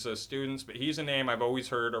Zandig's students, but he's a name I've always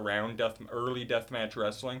heard around early deathmatch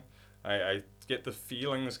wrestling. I get the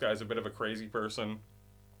feeling this guy's a bit of a crazy person.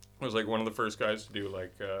 Was like one of the first guys to do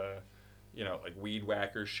like like weed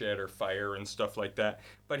whacker shit or fire and stuff like that.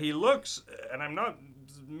 But he looks, and I'm not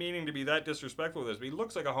meaning to be that disrespectful with this, but he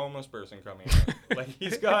looks like a homeless person coming out. Like,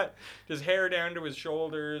 he's got his hair down to his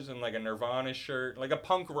shoulders and like a Nirvana shirt, like a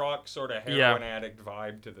punk rock sort of heroin addict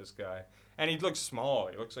vibe to this guy. And he looks small.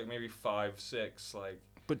 He looks like maybe 5'6", like.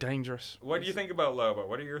 But dangerous. What do you think about Lobo?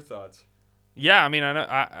 What are your thoughts? Yeah, I mean,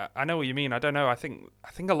 I know what you mean. I don't know. I think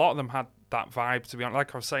a lot of them had that vibe, to be honest.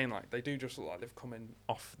 Like I was saying, like, they do just look like they've come in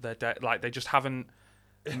off their debt. Like, they just haven't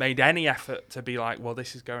made any effort to be like, well,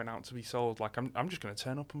 this is going out to be sold. Like, I'm just going to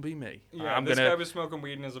turn up and be me. Yeah, this guy was smoking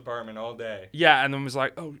weed in his apartment all day. Yeah, and then was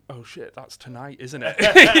like, oh shit, that's tonight, isn't it?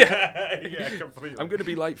 Yeah, completely. I'm going to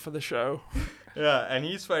be late for the show. Yeah, and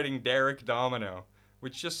he's fighting Derek Domino,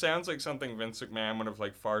 which just sounds like something Vince McMahon would have,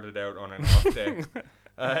 like, farted out on an off day.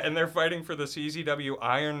 And they're fighting for the CZW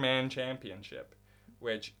Iron Man Championship,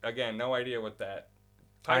 which, again, no idea what that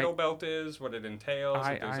title belt is, what it entails,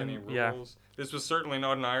 if there's any rules. Yeah. This was certainly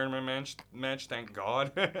not an Iron Man match, thank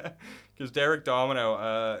God. Because Derek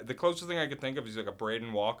Domino, the closest thing I could think of is like a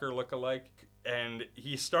Braden Walker lookalike. And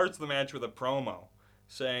he starts the match with a promo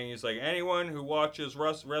saying, he's like, anyone who watches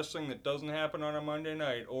wrestling that doesn't happen on a Monday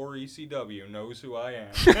night or ECW knows who I am.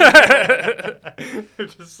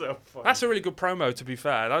 Which is so funny. That's a really good promo, to be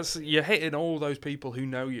fair. You're hitting all those people who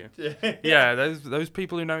know you. Yeah, those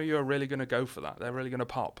people who know you are really going to go for that. They're really going to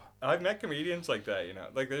pop. I've met comedians like that,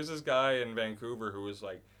 Like, there's this guy in Vancouver who was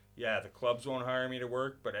like, yeah, the clubs won't hire me to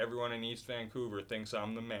work, but everyone in East Vancouver thinks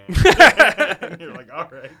I'm the man. And you're like, all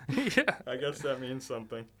right. Yeah. I guess that means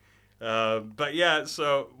something. But yeah,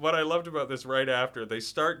 so what I loved about this right after, they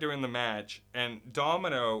start doing the match, and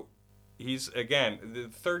Domino, he's, again, the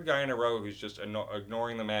third guy in a row who's just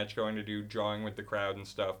ignoring the match, going to do jawing with the crowd and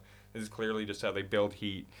stuff. This is clearly just how they build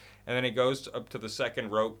heat. And then he goes up to the second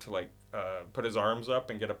rope to, like, put his arms up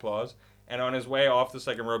and get applause. And on his way off the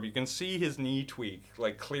second rope, you can see his knee tweak,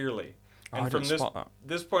 like, clearly. And from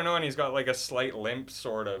this point on, he's got, like, a slight limp,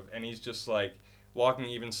 sort of, and he's just, like, walking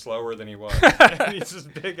even slower than he was. And he's this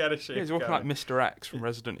big out of shape. He's walking like Mr. X from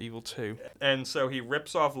Resident Evil 2. And so he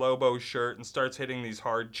rips off Lobo's shirt and starts hitting these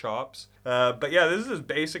hard chops. But yeah, this is as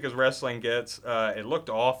basic as wrestling gets. It looked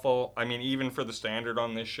awful. I mean, even for the standard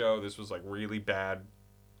on this show, this was like really bad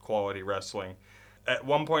quality wrestling. At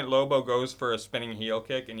one point, Lobo goes for a spinning heel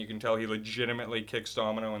kick, and you can tell he legitimately kicks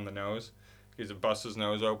Domino in the nose. He busts his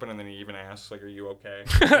nose open, and then he even asks, like, are you okay?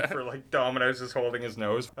 For, like, Domino's just holding his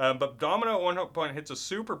nose. But Domino at one point hits a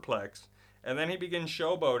superplex, and then he begins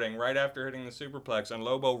showboating right after hitting the superplex, and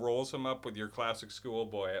Lobo rolls him up with your classic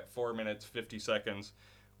schoolboy at 4 minutes, 50 seconds.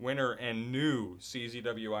 Winner and new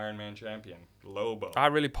CZW Iron Man champion, Lobo. I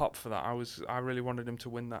really popped for that. I really wanted him to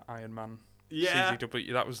win that Iron Man. Yeah.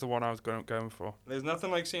 CZW, that was the one I was going for. There's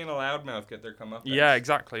nothing like seeing a loudmouth get their comeuppance. Yeah,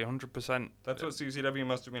 exactly, 100%. That's what CZW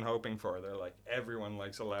must have been hoping for. They're like, everyone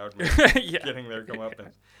likes a loudmouth getting their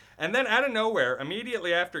comeuppance. And then out of nowhere,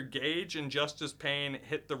 immediately after Gage and Justice Payne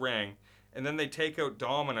hit the ring, and then they take out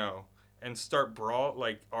Domino and start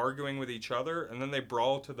arguing with each other, and then they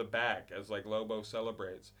brawl to the back as like Lobo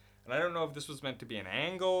celebrates. And I don't know if this was meant to be an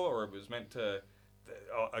angle or it was meant to.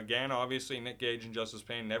 Again, obviously, Nick Gage and Justice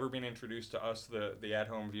Payne never been introduced to us, the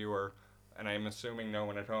at-home viewer, and I'm assuming no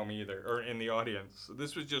one at home either, or in the audience. So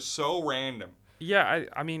this was just so random. Yeah,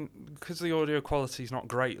 I mean, because the audio quality is not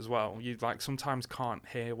great as well. You like sometimes can't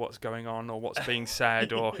hear what's going on or what's being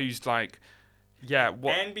said or who's like,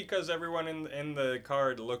 what. And because everyone in the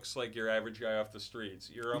card looks like your average guy off the streets,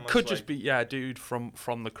 you're almost could just be a dude from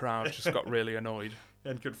the crowd just got really annoyed.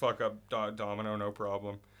 And could fuck up Domino, no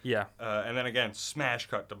problem. Yeah. And then again, smash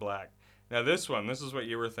cut to black. Now this is what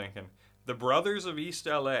you were thinking. The Brothers of East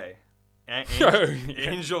L.A.,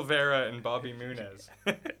 Angel Vera and Bobby Muniz,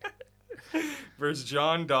 versus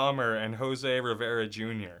John Dahmer and Jose Rivera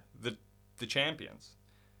Jr., the champions.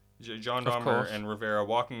 John Dahmer and Rivera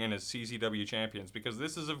walking in as CZW champions, because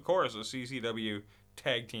this is, of course, a CZW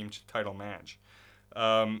tag team title match.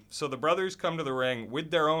 So the brothers come to the ring with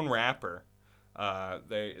their own rapper.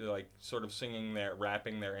 They like sort of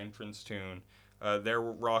rapping their entrance tune. They're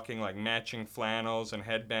rocking like matching flannels and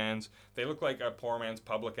headbands. They look like a poor man's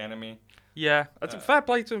Public Enemy. Yeah, it's a fair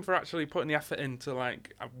play to them for actually putting the effort in to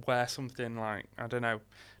like wear something like, I don't know,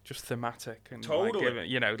 just thematic and totally.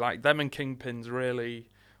 Like them and Kingpins really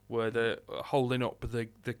were the holding up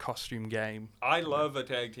the costume game. I love a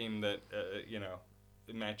tag team that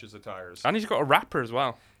it matches the tires. And he's got a rapper as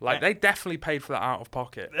well. Like, they definitely paid for that out of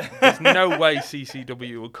pocket. There's no way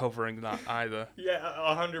CCW were covering that either. Yeah,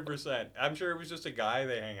 100%. I'm sure it was just a guy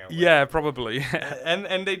they hang out with. Yeah, probably.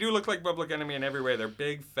 And they do look like Public Enemy in every way. They're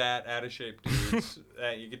big, fat, out-of-shape dudes.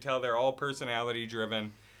 You can tell they're all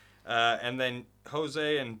personality-driven. And then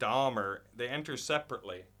Jose and Dahmer, they enter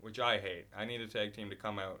separately, which I hate. I need a tag team to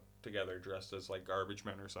come out together dressed as like garbage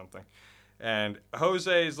men or something. And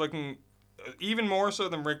Jose is looking even more so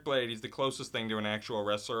than Rick Blade. He's the closest thing to an actual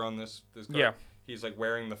wrestler on this card. Yeah. He's like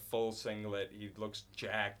wearing the full singlet. He looks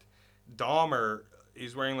jacked. Dahmer,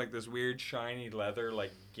 he's wearing like this weird shiny leather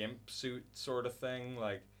like gimp suit sort of thing,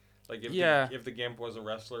 like if the gimp was a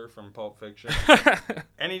wrestler from Pulp Fiction.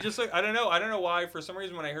 And he just like I don't know why, for some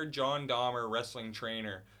reason when I heard John Dahmer wrestling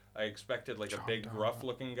trainer, I expected like a big gruff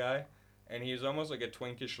looking guy, and he was almost like a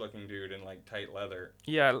twinkish looking dude in like tight leather.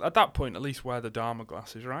 Yeah, at that point at least wear the Dahmer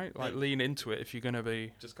glasses, right? Like lean into it if you're gonna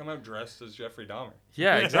be. Just come out dressed as Jeffrey Dahmer.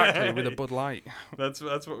 Yeah, exactly, with a Bud Light. That's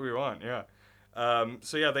what we want, yeah.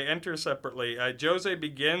 So yeah, they enter separately. Jose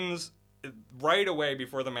begins right away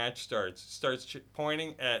before the match starts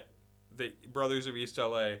pointing at the Brothers of East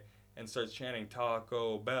LA and starts chanting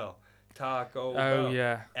Taco Bell, Taco Bell. Oh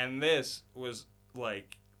yeah. And this was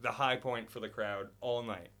like the high point for the crowd all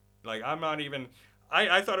night. Like I'm not even.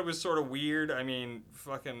 I thought it was sort of weird. I mean,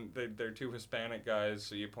 fucking, they're two Hispanic guys,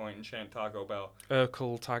 so you point and chant Taco Bell.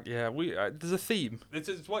 Urkel, tag, yeah. There's a theme.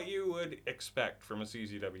 It's what you would expect from a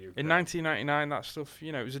CZW crowd. In 1999, that stuff,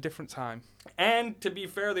 it was a different time. And to be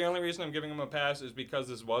fair, the only reason I'm giving them a pass is because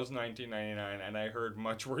this was 1999, and I heard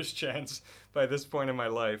much worse chants by this point in my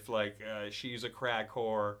life, like, she's a crack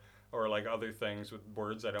whore, or like other things with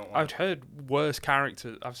words I don't want. I've heard worse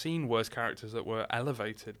characters. I've seen worse characters that were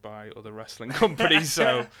elevated by other wrestling companies.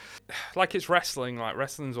 So, like it's wrestling. Like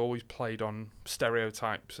wrestling's always played on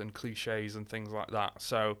stereotypes and cliches and things like that.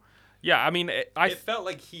 So, yeah, I mean, it felt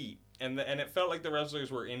like heat, and it felt like the wrestlers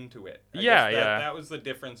were into it. I guess guess that was the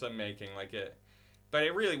difference I'm making. Like it. But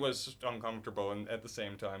it really was uncomfortable and at the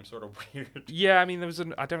same time sort of weird. Yeah, I mean, there was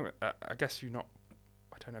I guess you've not.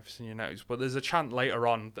 I don't know if it's in your notes, but there's a chant later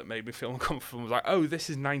on that made me feel uncomfortable. I was like, oh, this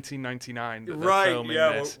is 1999 that they're filming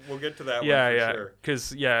this. We'll get to that one for sure. Because,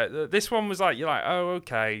 this one was like, you're like, oh,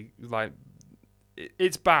 okay, like,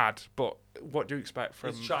 it's bad, but what do you expect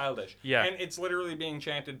from... It's childish. Yeah. And it's literally being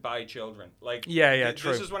chanted by children. Like, true.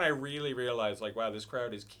 This is when I really realized, like, wow, this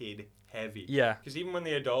crowd is kid heavy. Yeah. Because even when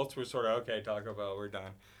the adults were sort of, okay, Taco Bell, we're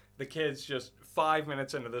done. The kids just 5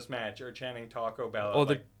 minutes into this match are chanting Taco Bell.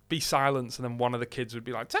 Or be silence, and then one of the kids would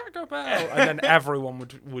be like, Taco Bell, and then everyone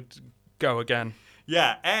would go again.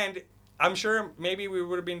 Yeah, and I'm sure maybe we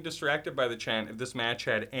would have been distracted by the chant if this match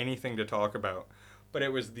had anything to talk about. But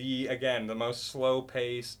it was the most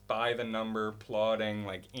slow-paced, by-the-number, plodding,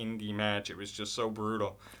 like, indie match. It was just so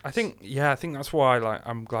brutal. I think that's why, like,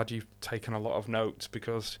 I'm glad you've taken a lot of notes,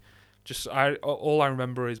 because all I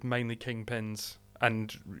remember is mainly kingpins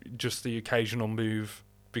and just the occasional move,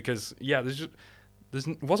 because,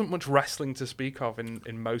 there wasn't much wrestling to speak of in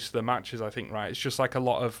most of the matches, I think, right? It's just like a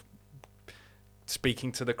lot of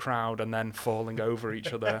speaking to the crowd and then falling over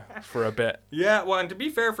each other for a bit. Yeah, well, and to be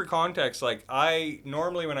fair, for context, like, I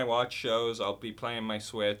normally when I watch shows, I'll be playing my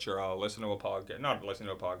Switch or I'll listen to a podcast. Not listen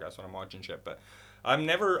to a podcast when I'm watching shit, but I'm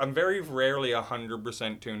very rarely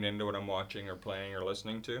 100% tuned into what I'm watching or playing or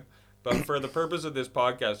listening to. But for the purpose of this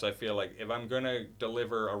podcast, I feel like if I'm going to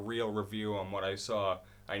deliver a real review on what I saw,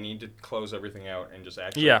 I need to close everything out and just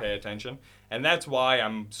actually pay attention. And that's why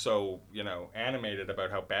I'm so, animated about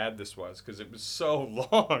how bad this was, because it was so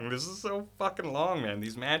long. This is so fucking long, man,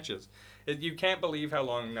 these matches. You can't believe how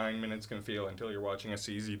long 9 minutes can feel until you're watching a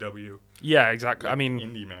CZW. Yeah, exactly. Like, I mean,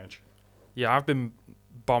 indie match. Yeah, I've been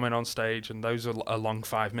bombing on stage, and those are a long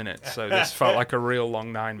 5 minutes, so this felt like a real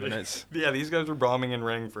long 9 minutes. Yeah, these guys were bombing in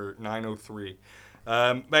ring for 9:03.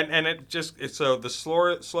 So the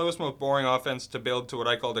slowest, most boring offense to build to what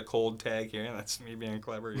I called a cold tag here. That's me being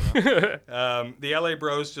clever, The LA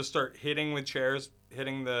Bros just start hitting with chairs,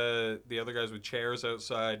 hitting the other guys with chairs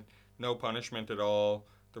outside. No punishment at all.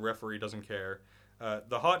 The referee doesn't care.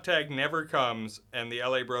 The hot tag never comes, and the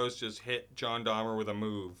LA Bros just hit John Dahmer with a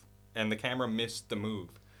move, and the camera missed the move.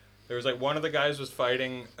 There was like one of the guys was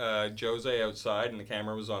fighting Jose outside, and the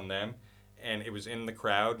camera was on them. And it was in the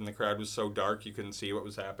crowd, and the crowd was so dark you couldn't see what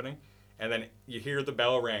was happening. And then you hear the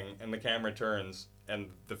bell ring, and the camera turns, and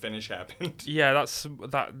the finish happened. Yeah,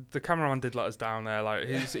 the cameraman did let us down there. Like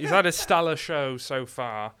he's had a stellar show so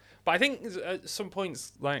far, but I think at some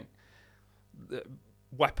points, like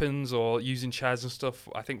weapons or using chairs and stuff,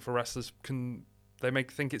 I think for wrestlers they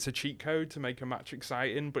think it's a cheat code to make a match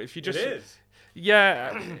exciting. But if you just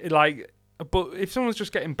But if someone's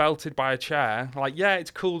just getting belted by a chair, like, it's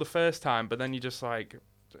cool the first time, but then you're just like,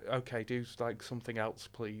 okay, do like something else,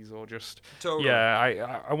 please, or just totally.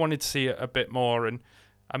 I wanted to see it a bit more, and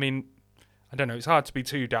I mean, I don't know, it's hard to be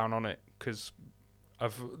too down on it because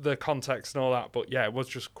of the context and all that. But yeah, it was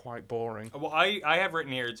just quite boring. Well, I have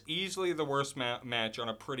written here, it's easily the worst match on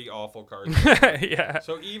a pretty awful card. Yeah.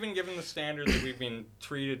 So even given the standards that we've been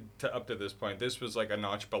treated to up to this point, this was like a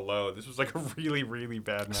notch below. This was like a really, really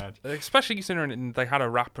bad match. Especially considering they had a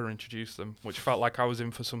rapper introduce them, which felt like I was in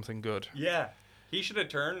for something good. Yeah. He should have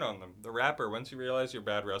turned on them. The rapper, once you realize you're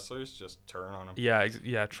bad wrestlers, just turn on them.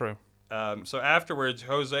 Yeah, true. So afterwards,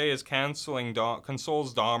 Jose is consoles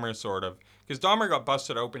Dahmer, sort of. Because Dahmer got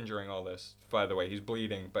busted open during all this, by the way. He's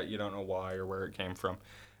bleeding, but you don't know why or where it came from.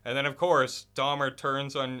 And then, of course, Dahmer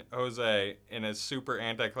turns on Jose in a super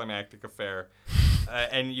anticlimactic affair.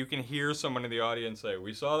 And you can hear someone in the audience say,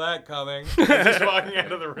 "We saw that coming." Just walking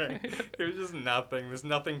out of the ring. It was just nothing. This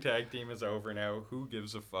nothing tag team is over now. Who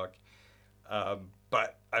gives a fuck?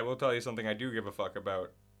 But I will tell you something I do give a fuck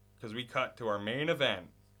about. Because we cut to our main event,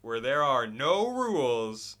 where there are no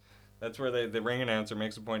rules. That's where the ring announcer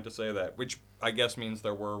makes a point to say that, which I guess means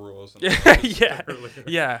there were rules.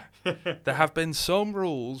 Yeah. There have been some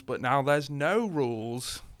rules, but now there's no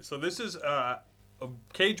rules. So this is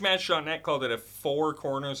CageMatch.net called it a 4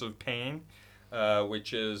 Corners of Pain,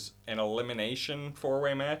 which is an elimination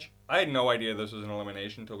 4-way match. I had no idea this was an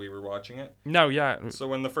elimination until we were watching it. No, yeah. So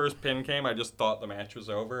when the first pin came, I just thought the match was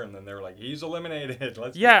over, and then they were like, "He's eliminated."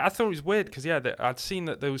 I thought it was weird because I'd seen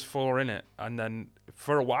that there was 4 in it, and then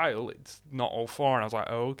for a while it's not all 4, and I was like,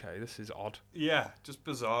 "Oh, okay, this is odd." Yeah, just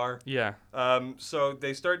bizarre. Yeah. So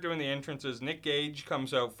they start doing the entrances. Nick Gage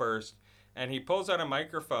comes out first, and he pulls out a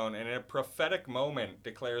microphone, and in a prophetic moment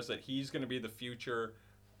declares that he's going to be the future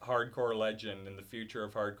hardcore legend and the future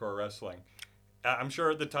of hardcore wrestling. I'm sure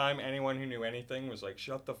at the time anyone who knew anything was like,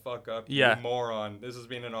 "Shut the fuck up, you moron. This has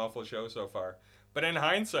been an awful show so far." But in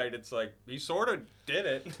hindsight, it's like, he sort of did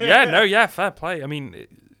it. Fair play. I mean,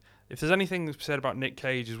 if there's anything said about Nick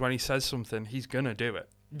Cage is when he says something, he's going to do it.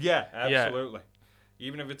 Yeah, absolutely. Yeah.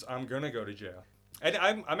 Even if it's, "I'm going to go to jail." And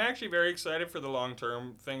I'm actually very excited for the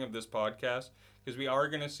long-term thing of this podcast, because we are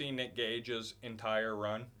going to see Nick Gage's entire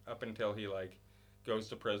run up until he, like, goes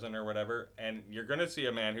to prison or whatever. And you're going to see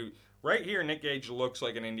a man who... Right here, Nick Gage looks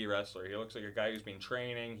like an indie wrestler. He looks like a guy who's been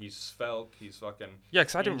training. He's svelte. He's fucking... Yeah,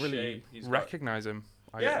 because I didn't really recognize him.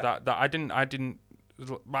 I didn't.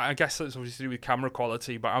 I guess that's obviously to do with camera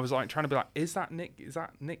quality, but I was like trying to be like, is that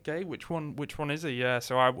Nick Gage? Which one is he? Yeah.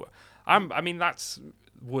 So I mean that's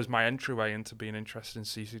was my entryway into being interested in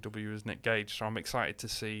CZW as Nick Gage. So I'm excited to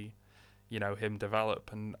see, him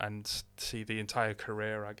develop and see the entire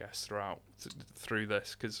career, I guess, through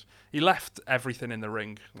this, because he left everything in the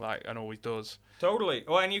ring, and always does. Totally.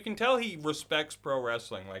 Well, and you can tell he respects pro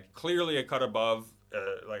wrestling, clearly a cut above,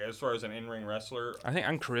 as far as an in-ring wrestler. I think,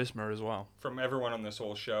 and charisma as well. From everyone on this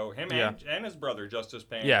whole show. Him and his brother, Justice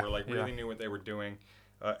Payne, really knew what they were doing,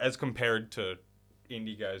 as compared to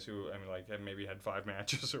indie guys who, have maybe had 5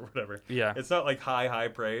 matches or whatever. Yeah. It's not high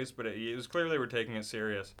praise, but it was clear they were taking it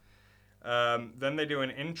serious. Then they do an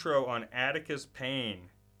intro on Atticus Payne,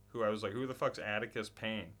 who I was like, who the fuck's Atticus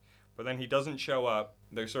Payne? But then he doesn't show up.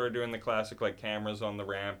 They're sort of doing the classic, cameras on the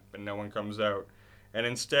ramp, and no one comes out. And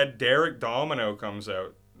instead, Derek Domino comes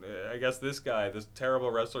out. I guess this guy, this terrible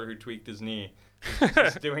wrestler who tweaked his knee,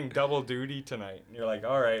 is doing double duty tonight. And you're like,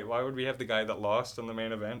 all right, why would we have the guy that lost in the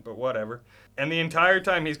main event? But whatever. And the entire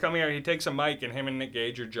time he's coming out, he takes a mic, and him and Nick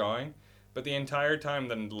Gage are jawing. But the entire time,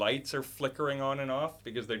 the lights are flickering on and off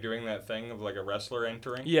because they're doing that thing of a wrestler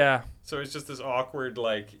entering. Yeah. So it's just this awkward,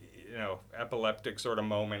 epileptic sort of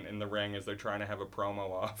moment in the ring as they're trying to have a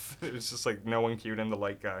promo off. It's just no one cued in the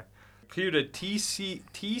light guy. Cued a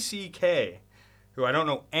TCK, who I don't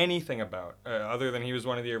know anything about, other than he was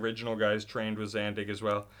one of the original guys trained with Zandig as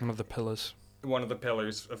well. One of the pillars. One of the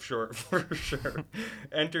pillars, for sure.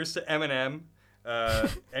 Enters to Eminem.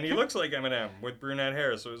 And he looks like Eminem with brunette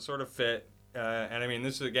hair, so it sort of fit. And I mean,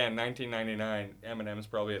 this is, again, 1999. Eminem's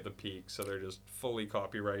probably at the peak, so they're just fully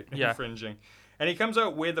copyright infringing. And he comes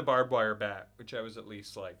out with a barbed wire bat, which I was at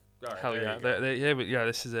least like, all right, hell yeah.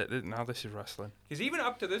 This is it. Now this is wrestling. Because even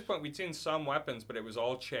up to this point, we'd seen some weapons, but it was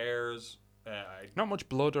all chairs. Not much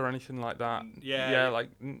blood or anything like that. Yeah,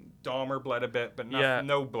 Dahmer bled a bit, but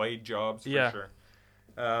no blade jobs for sure.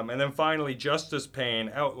 And then finally, Justice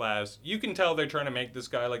Payne, Outlast. You can tell they're trying to make this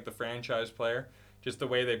guy like the franchise player. Just the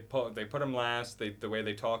way they put him last, the way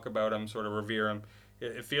they talk about him, sort of revere him.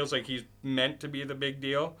 It feels like he's meant to be the big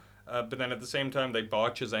deal. But then at the same time, they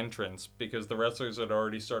botch his entrance because the wrestlers had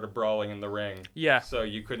already started brawling in the ring. Yeah. So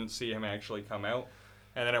you couldn't see him actually come out.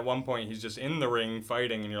 And then at one point, he's just in the ring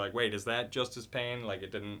fighting, and you're like, wait, is that Justice Payne?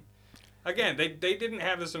 It didn't... Again, they didn't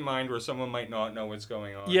have this in mind where someone might not know what's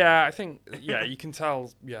going on. Yeah, I think, you can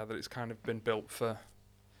tell, that it's kind of been built for...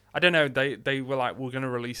 I don't know. They were like, we're going to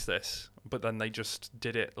release this, but then they just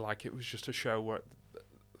did it like it was just a show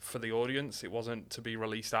for the audience. It wasn't to be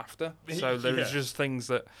released after. So there's just things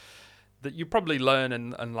that you probably learn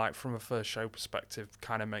and like from a first show perspective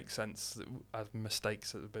kind of makes sense as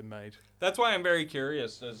mistakes that have been made. That's why I'm very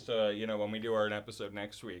curious as to, when we do our episode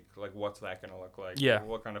next week, like what's that going to look like? Yeah.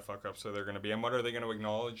 What kind of fuck ups are there going to be, and what are they going to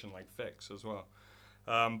acknowledge and like fix as well?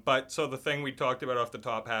 But so the thing we talked about off the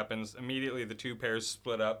top happens. Immediately the two pairs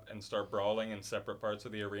split up and start brawling in separate parts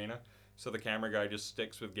of the arena. So the camera guy just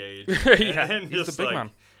sticks with Gage. And he's just the big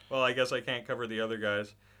man. Well, I guess I can't cover the other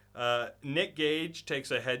guys. Nick Gage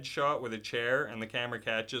takes a headshot with a chair, and the camera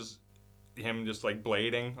catches him just like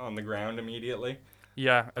blading on the ground immediately.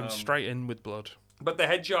 Yeah, and straight in with blood. But the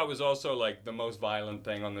headshot was also like the most violent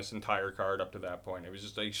thing on this entire card up to that point. It was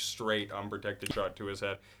just a straight unprotected shot to his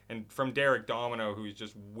head. And from Derek Domino, who's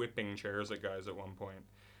just whipping chairs at guys at one point.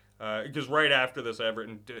 Because right after this,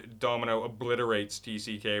 Domino obliterates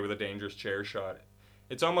TCK with a dangerous chair shot.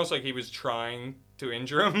 It's almost like he was trying to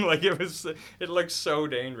injure him. Like it looked so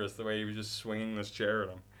dangerous the way he was just swinging this chair at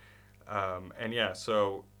him. And yeah,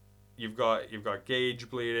 so you've got Gage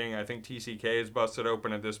bleeding. I think TCK is busted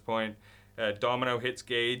open at this point. Domino hits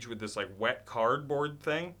Gage with this like wet cardboard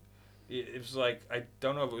thing. It was like, I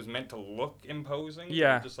don't know if it was meant to look imposing.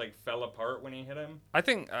 Yeah. It just like fell apart when he hit him. I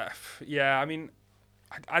think, I mean,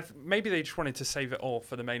 maybe they just wanted to save it all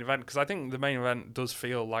for the main event, because I think the main event does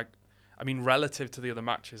feel like, I mean, relative to the other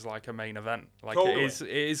matches, like a main event. Like totally. it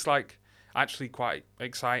is like actually quite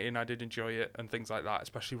exciting. I did enjoy it and things like that,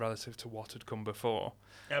 especially relative to what had come before.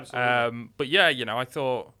 Absolutely. But yeah, I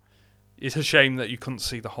thought it's a shame that you couldn't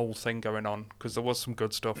see the whole thing going on, because there was some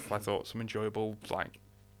good stuff. I thought some enjoyable like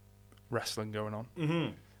wrestling going on.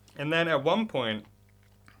 Mm-hmm. And then at one point,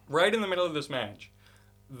 right in the middle of this match,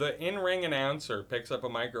 the in-ring announcer picks up a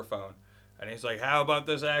microphone. And he's like, how about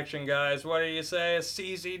this action, guys? What do you say? A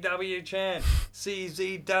CZW chant.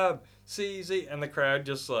 CZ dub. CZ. And the crowd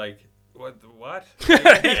just like, what?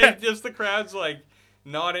 Just the crowd's like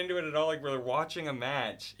not into it at all. Like we're watching a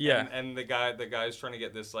match. Yeah. And the guy's trying to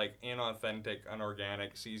get this like inauthentic,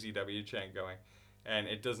 unorganic CZW chant going. And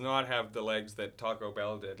it does not have the legs that Taco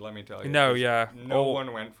Bell did, let me tell you. No, yeah. No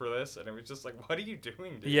one went for this. And it was just like, what are you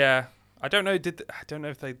doing, dude? Yeah. I don't know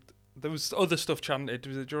if they... There was other stuff chanted.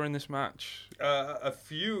 Was it during this match? A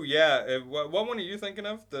few, yeah. What one are you thinking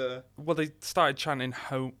of? Well, they started chanting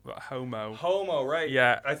homo. Homo, right.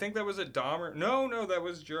 Yeah. I think that was at Dahmer. No, that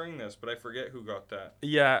was during this, but I forget who got that.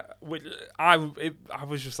 Yeah. I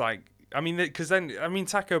was just like... I mean, because then... I mean,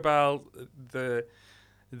 Taco Bell,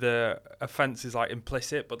 the offense is like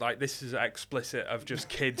implicit, but like this is explicit of just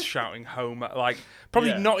kids shouting homo. Like,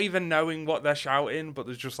 probably not even knowing what they're shouting, but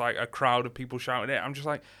there's just like a crowd of people shouting it. I'm just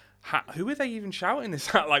like... who are they even shouting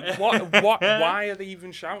this at? Like, what? Why are they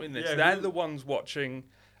even shouting this? Yeah, They're the ones watching,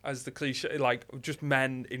 as the cliche, like, just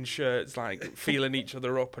men in shirts, like, feeling each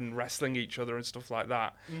other up and wrestling each other and stuff like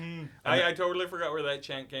that. Mm. I totally forgot where that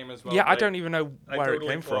chant came as well. Yeah, I don't even know where it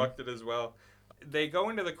came from. I totally clocked it as well. They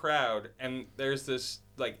go into the crowd, and there's this,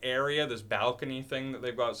 like, area, this balcony thing that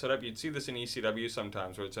they've got set up. You'd see this in ECW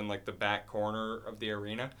sometimes, where it's in, like, the back corner of the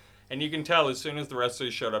arena. And you can tell as soon as the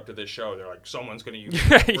wrestlers showed up to this show, they're like, someone's going to use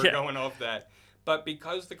it. We're going off that. But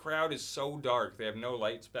because the crowd is so dark, they have no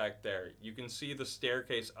lights back there. You can see the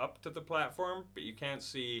staircase up to the platform, but you can't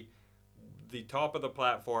see the top of the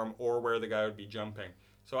platform or where the guy would be jumping.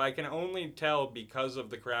 So I can only tell because of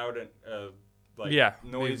the crowd and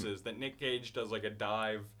noises that Nick Gage does like a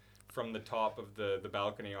dive from the top of the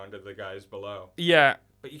balcony onto the guys below. Yeah.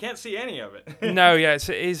 But you can't see any of it. No, yeah, it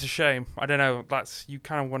is a shame. I don't know. You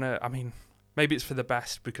kind of want to. I mean, maybe it's for the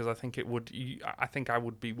best, because I think it would. I think I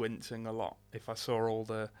would be wincing a lot if I saw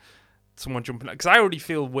someone jumping. Because I already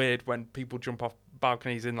feel weird when people jump off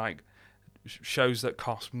balconies in like shows that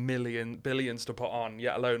cost billions to put on.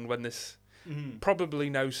 Yet alone when this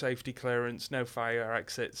probably no safety clearance, no fire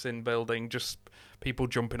exits in building, just people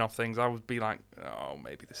jumping off things. I would be like, oh,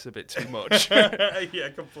 maybe this is a bit too much. Yeah,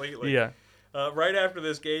 completely. Yeah. Right after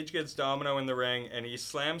this, Gage gets Domino in the ring, and he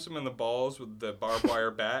slams him in the balls with the barbed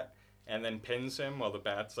wire bat, and then pins him while the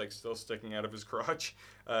bat's like still sticking out of his crotch.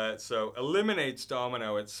 So eliminates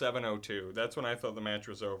Domino at 7:02. That's when I thought the match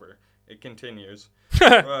was over. It continues.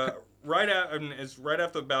 Right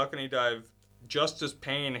after the balcony dive, Justice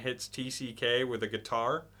Payne hits TCK with a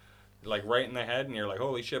guitar, like right in the head, and you're like,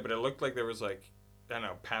 holy shit! But it looked like there was like, I don't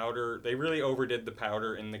know, powder. They really overdid the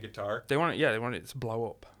powder in the guitar. They wanted it to blow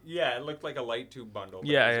up. Yeah, it looked like a light tube bundle. But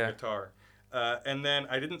Yeah, it was yeah. a guitar. And then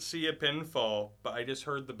I didn't see a pinfall, but I just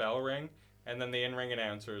heard the bell ring, and then the in-ring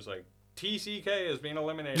announcer is like, TCK has been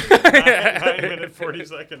eliminated. 9 minutes 40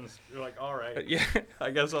 seconds. You're like, all right. Yeah.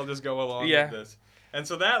 I guess I'll just go along with this. And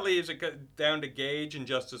so that leaves it down to Gage and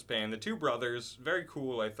Justice Payne, the two brothers. Very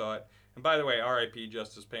cool, I thought. And by the way, R.I.P.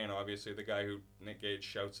 Justice Payne, obviously the guy who Nick Gage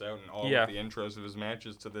shouts out in all of the intros of his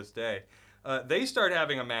matches to this day. They start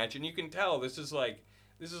having a match, and you can tell this is like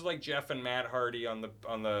Jeff and Matt Hardy on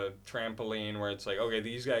the trampoline, where it's like, okay,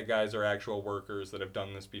 these guys are actual workers that have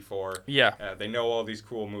done this before. Yeah. They know all these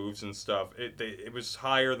cool moves and stuff. It was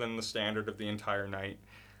higher than the standard of the entire night.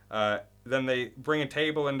 Then they bring a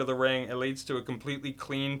table into the ring. It leads to a completely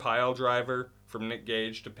clean pile driver from Nick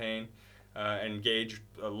Gage to Payne. And Gage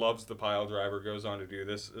loves the pile driver, goes on to do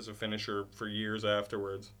this as a finisher for years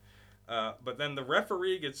afterwards. But then the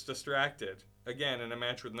referee gets distracted, again, in a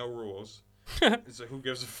match with no rules. So who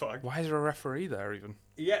gives a fuck? Why is there a referee there even?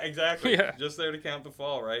 Yeah, exactly. Yeah. Just there to count the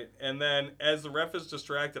fall, right? And then as the ref is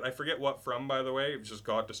distracted, I forget what from, by the way, he just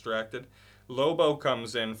got distracted. Lobo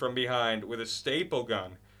comes in from behind with a staple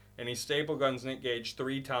gun, and he staple guns Nick Gage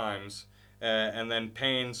 3 times. And then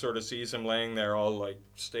Payne sort of sees him laying there all like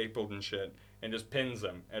stapled and shit, and just pins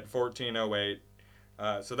him at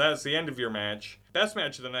 14:08. So that's the end of your match. Best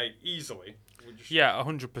match of the night, easily. Yeah,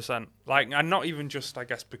 100%. Like, and not even just, I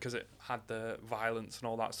guess, because it had the violence and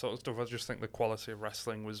all that sort of stuff. I just think the quality of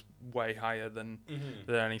wrestling was way higher than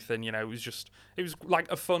anything. You know, it was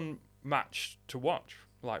like a fun match to watch,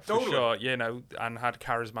 like for sure. You know, and had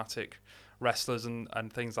charismatic wrestlers and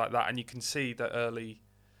things like that. And you can see that early.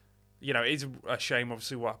 You know, it's a shame,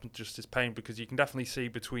 obviously, what happened to Justice Payne, because you can definitely see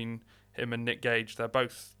between him and Nick Gage, they're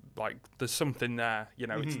both, like, there's something there. You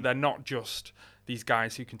know, they're not just these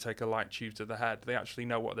guys who can take a light tube to the head. They actually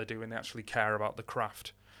know what they're doing. They actually care about the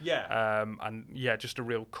craft. Yeah. And, yeah, just a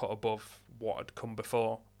real cut above what had come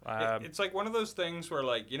before. It's like one of those things where,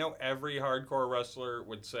 like, you know, every hardcore wrestler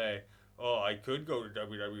would say, oh, I could go to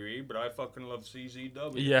WWE, but I fucking love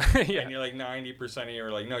CZW. Yeah, yeah. And you're like 90% of you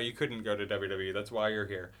are like, no, you couldn't go to WWE. That's why you're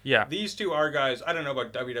here. Yeah. These two are guys, I don't know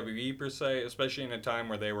about WWE per se, especially in a time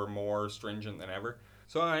where they were more stringent than ever.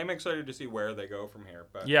 So I'm excited to see where they go from here.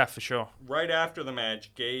 But yeah, for sure. Right after the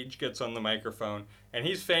match, Gage gets on the microphone, and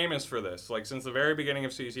he's famous for this. Like, since the very beginning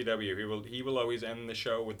of CZW, he will always end the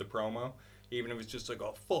show with the promo, even if it's just like,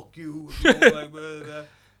 oh, fuck you. You know, like, blah, blah, blah.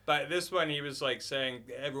 But this one, he was like saying,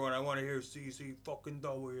 everyone, I want to hear CC fucking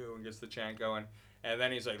W, and gets the chant going. And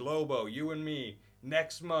then he's like, Lobo, you and me,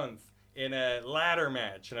 next month in a ladder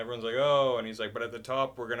match. And everyone's like, oh. And he's like, but at the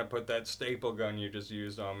top, we're going to put that staple gun you just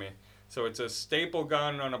used on me. So it's a staple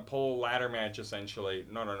gun on a pole ladder match, essentially.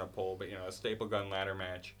 Not on a pole, but, you know, a staple gun ladder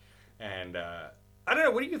match. And I don't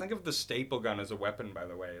know, what do you think of the staple gun as a weapon, by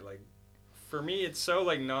the way? Like, for me, it's so,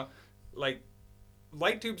 like, not, like,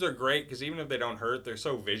 light tubes are great because even if they don't hurt, they're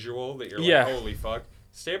so visual that you're like, holy fuck.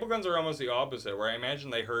 Staple guns are almost the opposite, where I imagine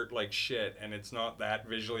they hurt like shit, and it's not that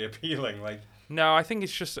visually appealing. Like, no, I think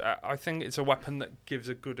it's just, I think it's a weapon that gives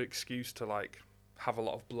a good excuse to like have a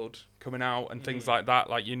lot of blood coming out and things like that.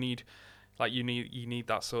 Like you need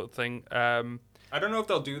that sort of thing. I don't know if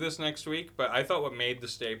they'll do this next week, but I thought what made the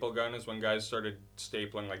staple gun is when guys started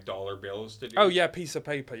stapling like dollar bills to do. Oh yeah, piece of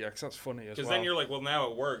paper, yeah, because that's funny as well. Because then you're like, well,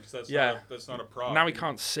 now it works. That's not a problem. Now we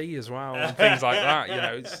can't see as well and things like that. You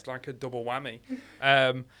know, it's like a double whammy.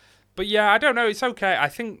 But yeah, I don't know. It's okay. I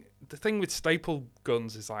think the thing with staple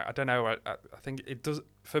guns is like, I don't know. I think it does,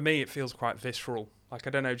 for me, it feels quite visceral. Like, I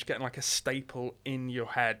don't know, just getting like a staple in your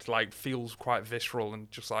head like feels quite visceral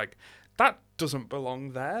and just like, that doesn't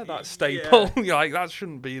belong there, that staple. Yeah. Like, that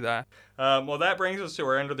shouldn't be there. Well, that brings us to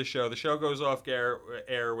our end of the show. The show goes off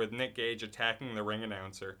air with Nick Gage attacking the ring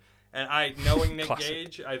announcer. And knowing Nick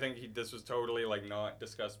Gage, I think this was totally, like, not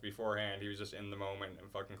discussed beforehand. He was just in the moment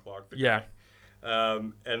and fucking clocked the guy.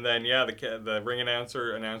 And then, the ring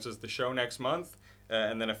announcer announces the show next month,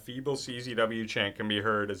 and then a feeble CZW chant can be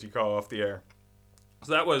heard as you call off the air.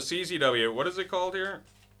 So that was CZW. What is it called here?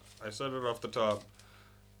 I said it off the top.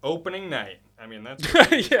 Opening night. I mean, that's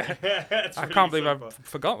yeah. That's I can't believe simple. I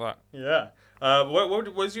forgot that. Yeah.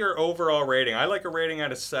 What was your overall rating? I like a rating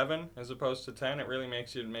out of 7 as opposed to 10. It really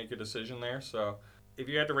makes you make a decision there. So, if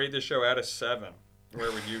you had to rate this show out of 7,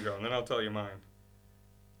 where would you go? And then I'll tell you mine.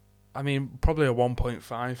 I mean, probably a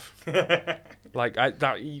 1.5. Like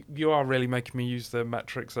you are really making me use the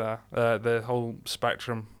metrics there, the whole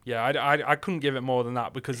spectrum. Yeah, I couldn't give it more than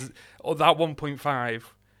that because that 1.5.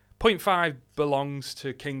 0.5 belongs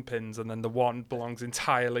to Kingpins, and then the 1 belongs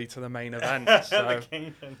entirely to the main event. So. The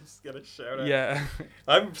Kingpins get a shout out. Yeah.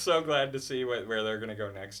 I'm so glad to see where they're going to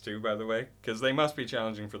go next, too, by the way, because they must be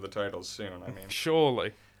challenging for the titles soon, I mean.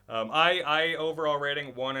 Surely. I overall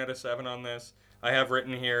rating 1 out of 7 on this. I have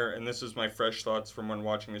written here, and this is my fresh thoughts from when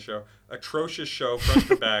watching the show. Atrocious show, front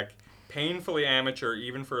to back. Painfully amateur,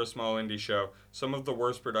 even for a small indie show. Some of the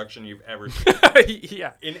worst production you've ever seen.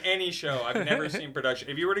 Yeah. In any show, I've never seen production.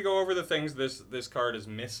 If you were to go over the things this card is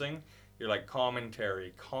missing, you're like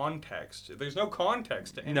commentary, context. There's no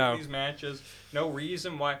context to any of these matches. No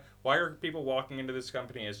reason why are people walking into this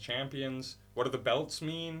company as champions? What do the belts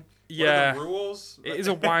mean? What are the rules? It is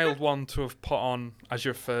a wild one to have put on as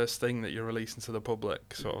your first thing that you're releasing to the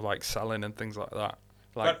public, sort of like selling and things like that.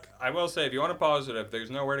 But I will say, if you want a positive,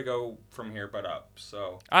 there's nowhere to go from here but up.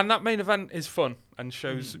 So. And that main event is fun and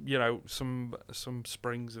shows, some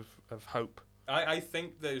springs of hope. I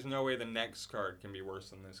think there's no way the next card can be worse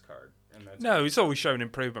than this card. And that's it's always shown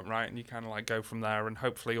improvement, right? And you kind of like go from there, and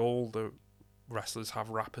hopefully all the wrestlers have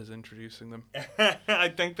rappers introducing them. I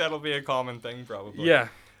think that'll be a common thing, probably. Yeah.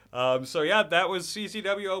 That was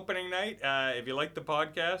CZW opening night. If you like the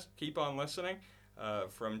podcast, keep on listening.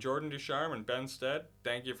 From Jordan Ducharme and Ben Stead,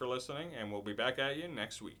 thank you for listening, and we'll be back at you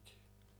next week.